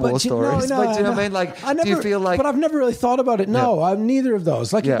details. It's not war stories. But do you know what I mean? Like, do you feel like? But I've never really thought about it. No, I'm neither of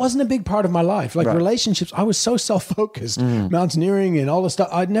those. Like, it wasn't a big part of my life. Like relationships, I was so self-focused, mountaineering and all this stuff.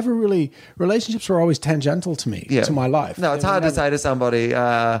 Relationships were always tangential to me, to my life. No, it's hard to say to somebody,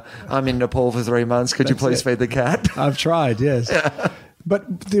 I'm in Nepal for 3 months. Could you please feed the cat? I've tried, yes. Yeah.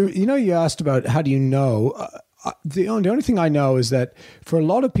 But, you asked about how do you know... the only thing I know is that for a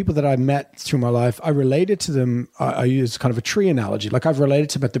lot of people that I met through my life, I related to them. I use kind of a tree analogy. Like I've related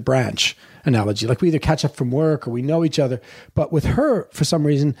to them at the branch analogy. Like we either catch up from work or we know each other. But with her, for some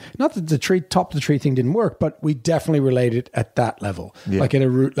reason, not that the top of the tree thing didn't work, but we definitely related at that level, like at a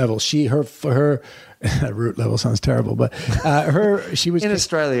root level. For her, root level sounds terrible, but she was in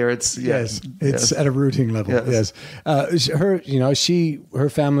Australia. It's it's at a rooting level. Yes, her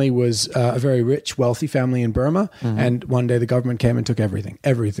family was a very rich, wealthy family in Burma, and one day the government came and took everything.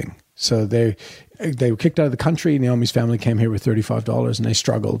 So they were kicked out of the country. Naomi's family came here with $35, and they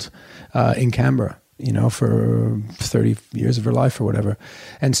struggled in Canberra, for 30 years of her life or whatever,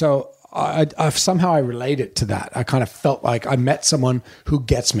 and so. I've somehow I relate it to that. I kind of felt like I met someone who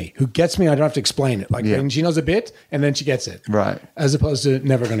gets me. I don't have to explain it. Like, and she knows a bit, and then she gets it. Right. As opposed to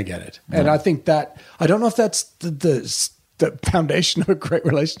never going to get it. And I think that, I don't know if that's the foundation of a great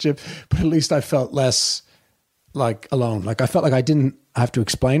relationship, but at least I felt less like alone. Like I felt like I didn't have to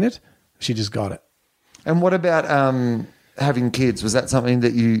explain it. She just got it. And what about having kids? Was that something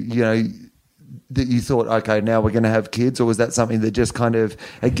that that you thought, okay, now we're going to have kids, or was that something that just kind of,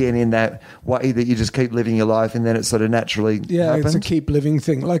 again, in that way that you just keep living your life and then it sort of naturally happened? It's a keep living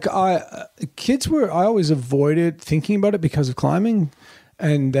thing. Like I always avoided thinking about it because of climbing.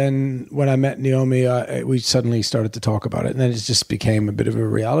 And then when I met Naomi, we suddenly started to talk about it, and then it just became a bit of a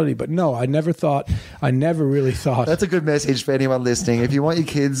reality. But no, I never really thought. That's a good message for anyone listening. If you want your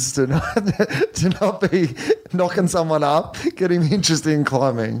kids to not be knocking someone up, get him interested in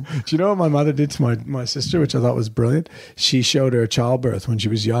climbing. Do you know what my mother did to my sister, which I thought was brilliant? She showed her childbirth when she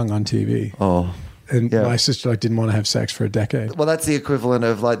was young on TV. Oh. And my sister didn't want to have sex for a decade. Well, that's the equivalent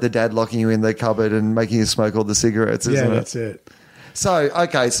of like the dad locking you in the cupboard and making you smoke all the cigarettes, isn't it? Yeah, that's it. So,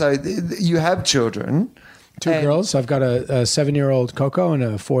 okay, so you have children. Two girls. I've got a 7-year-old Coco and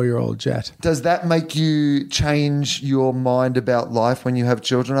a 4-year-old Jet. Does that make you change your mind about life when you have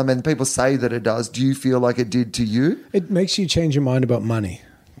children? I mean, people say that it does. Do you feel like it did to you? It makes you change your mind about money.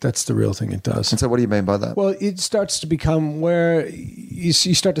 That's the real thing it does. And so what do you mean by that? Well, it starts to become where you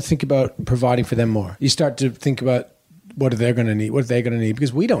start to think about providing for them more. You start to think about what are they going to need? What are they going to need?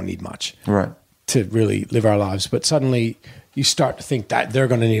 Because we don't need much to really live our lives. But suddenly you start to think that they're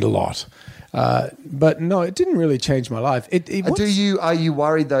going to need a lot. But no, it didn't really change my life. Are you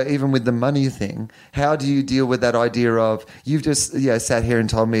worried though, even with the money thing? How do you deal with that idea of you've just sat here and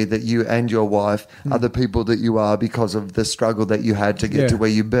told me that you and your wife are the people that you are because of the struggle that you had to get to where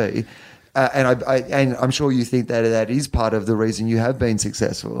you be? And I'm sure you think that is part of the reason you have been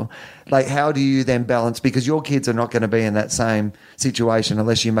successful. Like, how do you then balance? Because your kids are not going to be in that same situation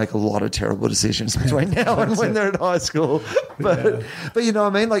unless you make a lot of terrible decisions between now and when they're in high school. But you know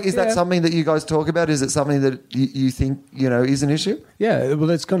what I mean? Like, is that something that you guys talk about? Is it something that you think is an issue? Yeah, well,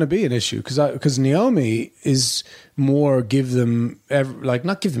 it's going to be an issue because Naomi is more not give them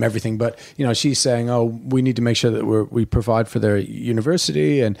everything, but she's saying, oh, we need to make sure that we provide for their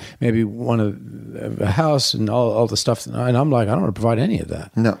university and maybe one of a house and all the stuff. And I'm like, I don't want to provide any of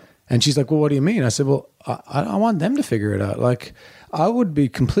that. No. And she's like, well, what do you mean? I said, well, I want them to figure it out. Like, I would be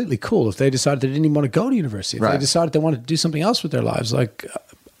completely cool if they decided they didn't even want to go to university. If they decided they wanted to do something else with their lives, like.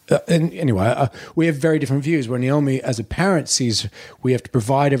 And anyway, we have very different views where Naomi as a parent sees we have to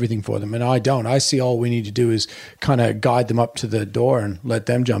provide everything for them, and I don't. I see all we need to do is kind of guide them up to the door and let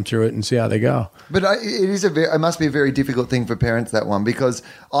them jump through it and see how they go. But it must be a very difficult thing for parents, that one, because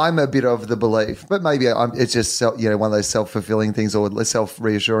I'm a bit of the belief, but maybe it's just one of those self-fulfilling things or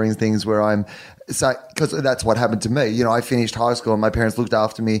self-reassuring things where I'm because that's what happened to me. I finished high school and my parents looked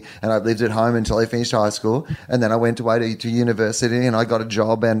after me and I lived at home until I finished high school. And then I went away to university and I got a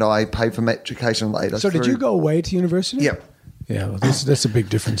job and I paid for my education later. So did you go away to university? Yeah. Yeah, well, that's a big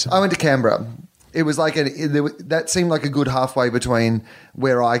difference. I went to Canberra. It was like that seemed like a good halfway between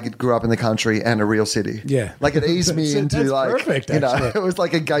where I grew up in the country and a real city. Yeah, like it eased me into like perfect, it was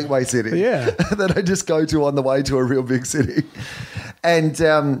like a gateway city. Yeah, that I just go to on the way to a real big city. And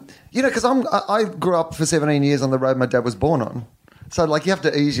because I grew up for 17 years on the road my dad was born on. So, like, you have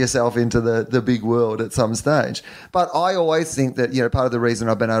to ease yourself into the big world at some stage. But I always think that, part of the reason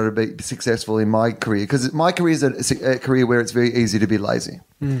I've been able to be successful in my career, because my career is a career where it's very easy to be lazy.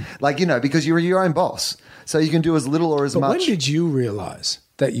 Like, because you're your own boss. So you can do as little or as much. When did you realize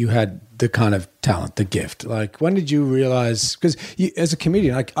that you had the kind of talent, the gift? Like, when did you realize? Because as a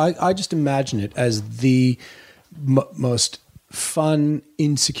comedian, I just imagine it as the most fun,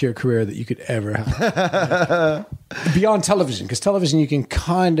 insecure career that you could ever have. Beyond television, because television, you can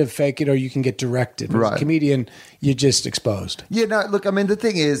kind of fake it or you can get directed. Right. As a comedian, you're just exposed. Yeah, no, look, I mean, the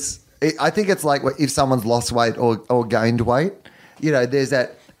thing is, I think it's like if someone's lost weight or gained weight,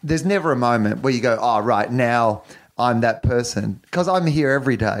 there's never a moment where you go, oh, right, now I'm that person, because I'm here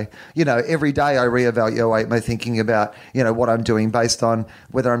every day. Every day I reevaluate my thinking about, what I'm doing based on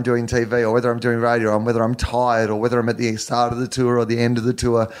whether I'm doing TV or whether I'm doing radio, and whether I'm tired or whether I'm at the start of the tour or the end of the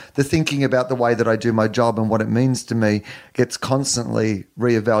tour. The thinking about the way that I do my job and what it means to me gets constantly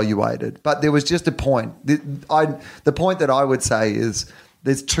reevaluated. But there was just a point. The point that I would say is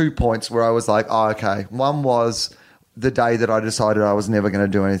there's 2 points where I was like, oh, okay. One was the day that I decided I was never going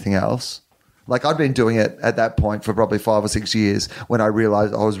to do anything else. Like, I'd been doing it at that point for probably 5 or 6 years when I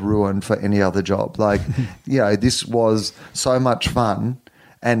realized I was ruined for any other job. Like, this was so much fun,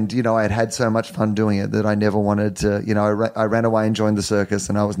 and, I had so much fun doing it that I never wanted to, I ran away and joined the circus,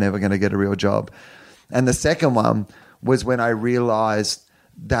 and I was never going to get a real job. And the second one was when I realized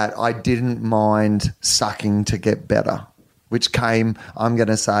that I didn't mind sucking to get better, which came, I'm going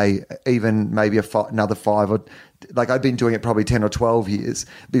to say, even maybe another 5 or I'd been doing it probably 10 or 12 years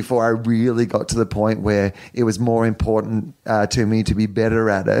before I really got to the point where it was more important to me to be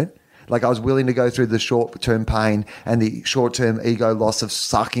better at it. Like, I was willing to go through the short-term pain and the short-term ego loss of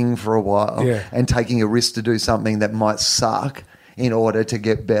sucking for a while and taking a risk to do something that might suck in order to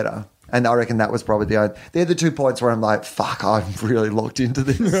get better. And I reckon that was probably they're the 2 points where I'm like, fuck, I'm really locked into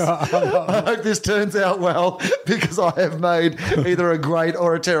this. I hope this turns out well, because I have made either a great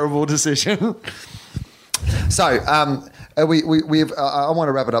or a terrible decision. So, I want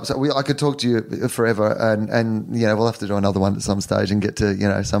to wrap it up. So I could talk to you forever, and we'll have to do another one at some stage and get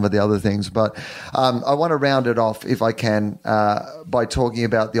to some of the other things. But I want to round it off, if I can, by talking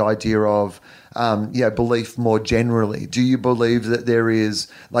about the idea of belief more generally. Do you believe that there is,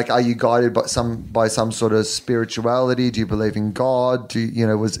 are you guided by some sort of spirituality? Do you believe in God?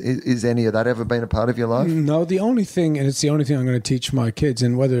 Is any of that ever been a part of your life? No, the only thing, and it's the only thing I'm going to teach my kids,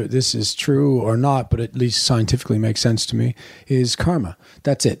 and whether this is true or not, but at least scientifically makes sense to me, is karma.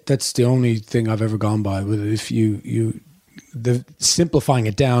 That's it. That's the only thing I've ever gone by. If the simplifying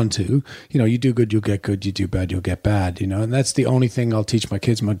it down to, you do good, you'll get good, you do bad, you'll get bad, and that's the only thing I'll teach my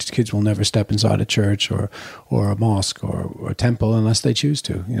kids. My kids will never step inside a church or a mosque or a temple unless they choose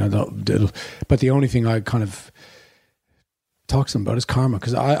to, but the only thing I kind of talk to them about is karma,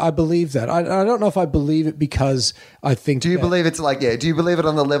 because I believe that. I don't know if I believe it because I think. Do you believe it's do you believe it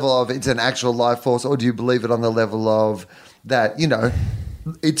on the level of it's an actual life force, or do you believe it on the level of that,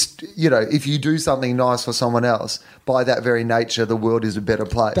 it's, if you do something nice for someone else, by that very nature, the world is a better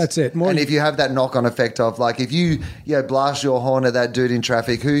place. That's it. And if you have that knock-on effect of, if you blast your horn at that dude in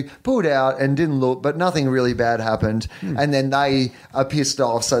traffic who pulled out and didn't look, but nothing really bad happened, and then they are pissed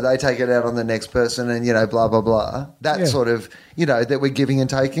off, so they take it out on the next person, and, blah, blah, blah. That sort of, that we're giving and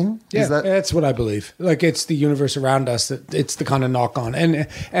taking? Yeah, that's what I believe. It's the universe around us, that it's the kind of knock-on. And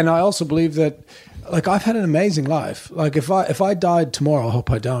I also believe that, I've had an amazing life. If I died tomorrow, I hope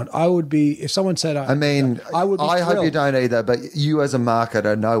I don't. I would be, if someone said I would be I hope you don't either, but you as a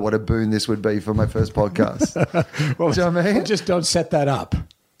marketer know what a boon this would be for my first podcast. Well, do you know what I mean? Just don't set that up.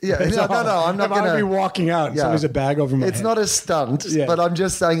 Yeah, no, I'm not going to be walking out and somebody's a bag over my head. It's not a stunt, but I'm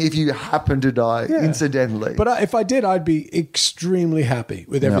just saying if you happen to die incidentally. But if I did, I'd be extremely happy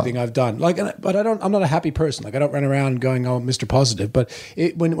with everything I've done. But I'm not a happy person. I don't run around going, "Oh, Mr. Positive." But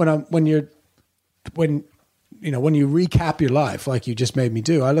when you recap your life like you just made me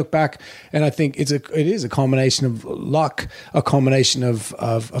do, I look back and I think it is a combination of luck, a combination of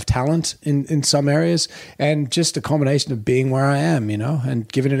talent in some areas, and just a combination of being where I am,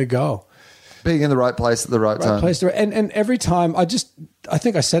 and giving it a go. Being in the right place at the right time. And every time I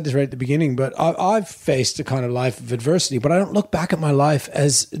think I said this right at the beginning, but I've faced a kind of life of adversity, but I don't look back at my life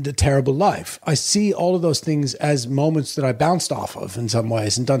as the terrible life. I see all of those things as moments that I bounced off of in some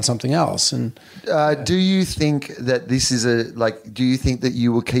ways and done something else. And do you think that this is do you think that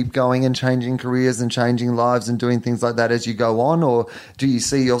you will keep going and changing careers and changing lives and doing things like that as you go on? Or do you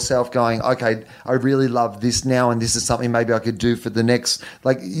see yourself going, okay, I really love this now and this is something maybe I could do for the next,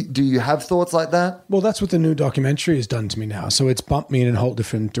 do you have thoughts like that? Well, that's what the new documentary has done to me now. So it's bumped me in in a whole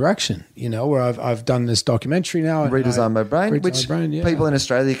different direction, where I've done this documentary now. Redesign My Brain, Redesign which My Brain, yeah. people in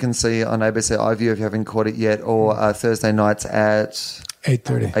Australia can see on ABC iView if you haven't caught it yet, or Thursday nights at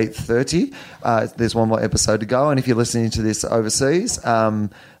 8:30. 8:30. There's one more episode to go, and if you're listening to this overseas, I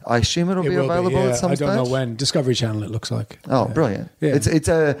assume it'll be available at some stage. I don't know when. Discovery Channel, it looks like. Oh, brilliant. Yeah. It's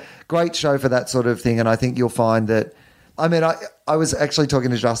a great show for that sort of thing, and I think you'll find that. I mean, I was actually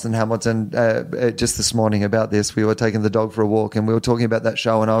talking to Justin Hamilton just this morning about this. We were taking the dog for a walk, and we were talking about that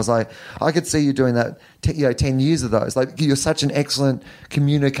show, and I was like, I could see you doing that 10 years of those. Like, you're such an excellent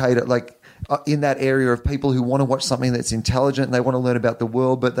communicator, like, in that area of people who want to watch something that's intelligent and they want to learn about the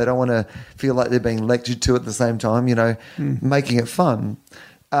world, but they don't want to feel like they're being lectured to at the same time, making it fun.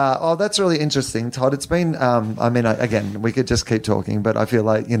 That's really interesting, Todd. It's been, again, we could just keep talking, but I feel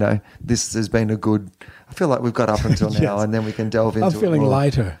like, this has been I feel like we've got up until now Yes. and then we can delve into it. I'm feeling more.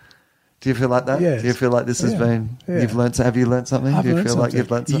 lighter. Do you feel like that? Yes. Do you feel like this has been, Yeah. have you learned something? I've Do you learned feel like something.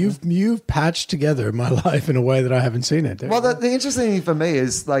 you've learned something? You've patched together my life in a way that I haven't seen it. Well, the interesting thing for me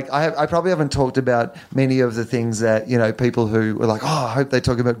is, like, I probably haven't talked about many of the things that, people who were like, I hope they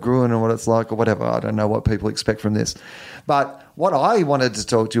talk about Gruen and what it's like or whatever. I don't know what people expect from this. But what I wanted to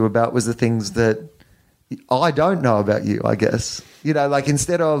talk to you about was the things that I don't know about you, I guess. Like,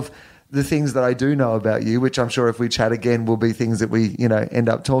 instead of the things that I do know about you, which I'm sure if we chat again will be things that we, end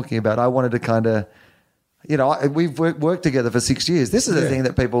up talking about, I wanted to kind of, we've worked together for 6 years. This is a thing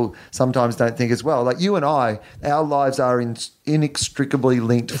that people sometimes don't think as well. Like, you and I, our lives are inextricably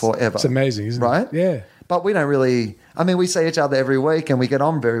linked forever. It's amazing, isn't it? Right? Yeah. But we don't really, we see each other every week and we get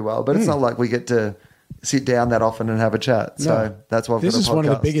on very well, but it's not like we get to sit down that often and have a chat. So that's why this we've is got a podcast. one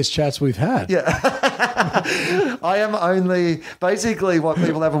of the biggest chats we've had. Yeah. I am only, basically what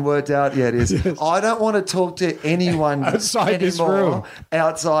people haven't worked out yet is I don't want to talk to anyone Outside this anymore room.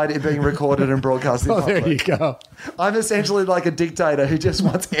 outside it being recorded and broadcast in Oh, public. there you go. I'm essentially like a dictator who just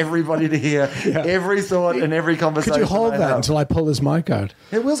wants everybody to hear every thought and every conversation. Could you hold I that have. until I pull this mic out?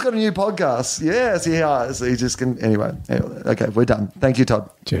 Hey, Will's got a new podcast. Yes, he has. He just can. Anyway, okay, we're done. Thank you, Todd.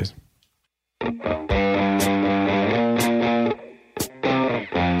 Cheers.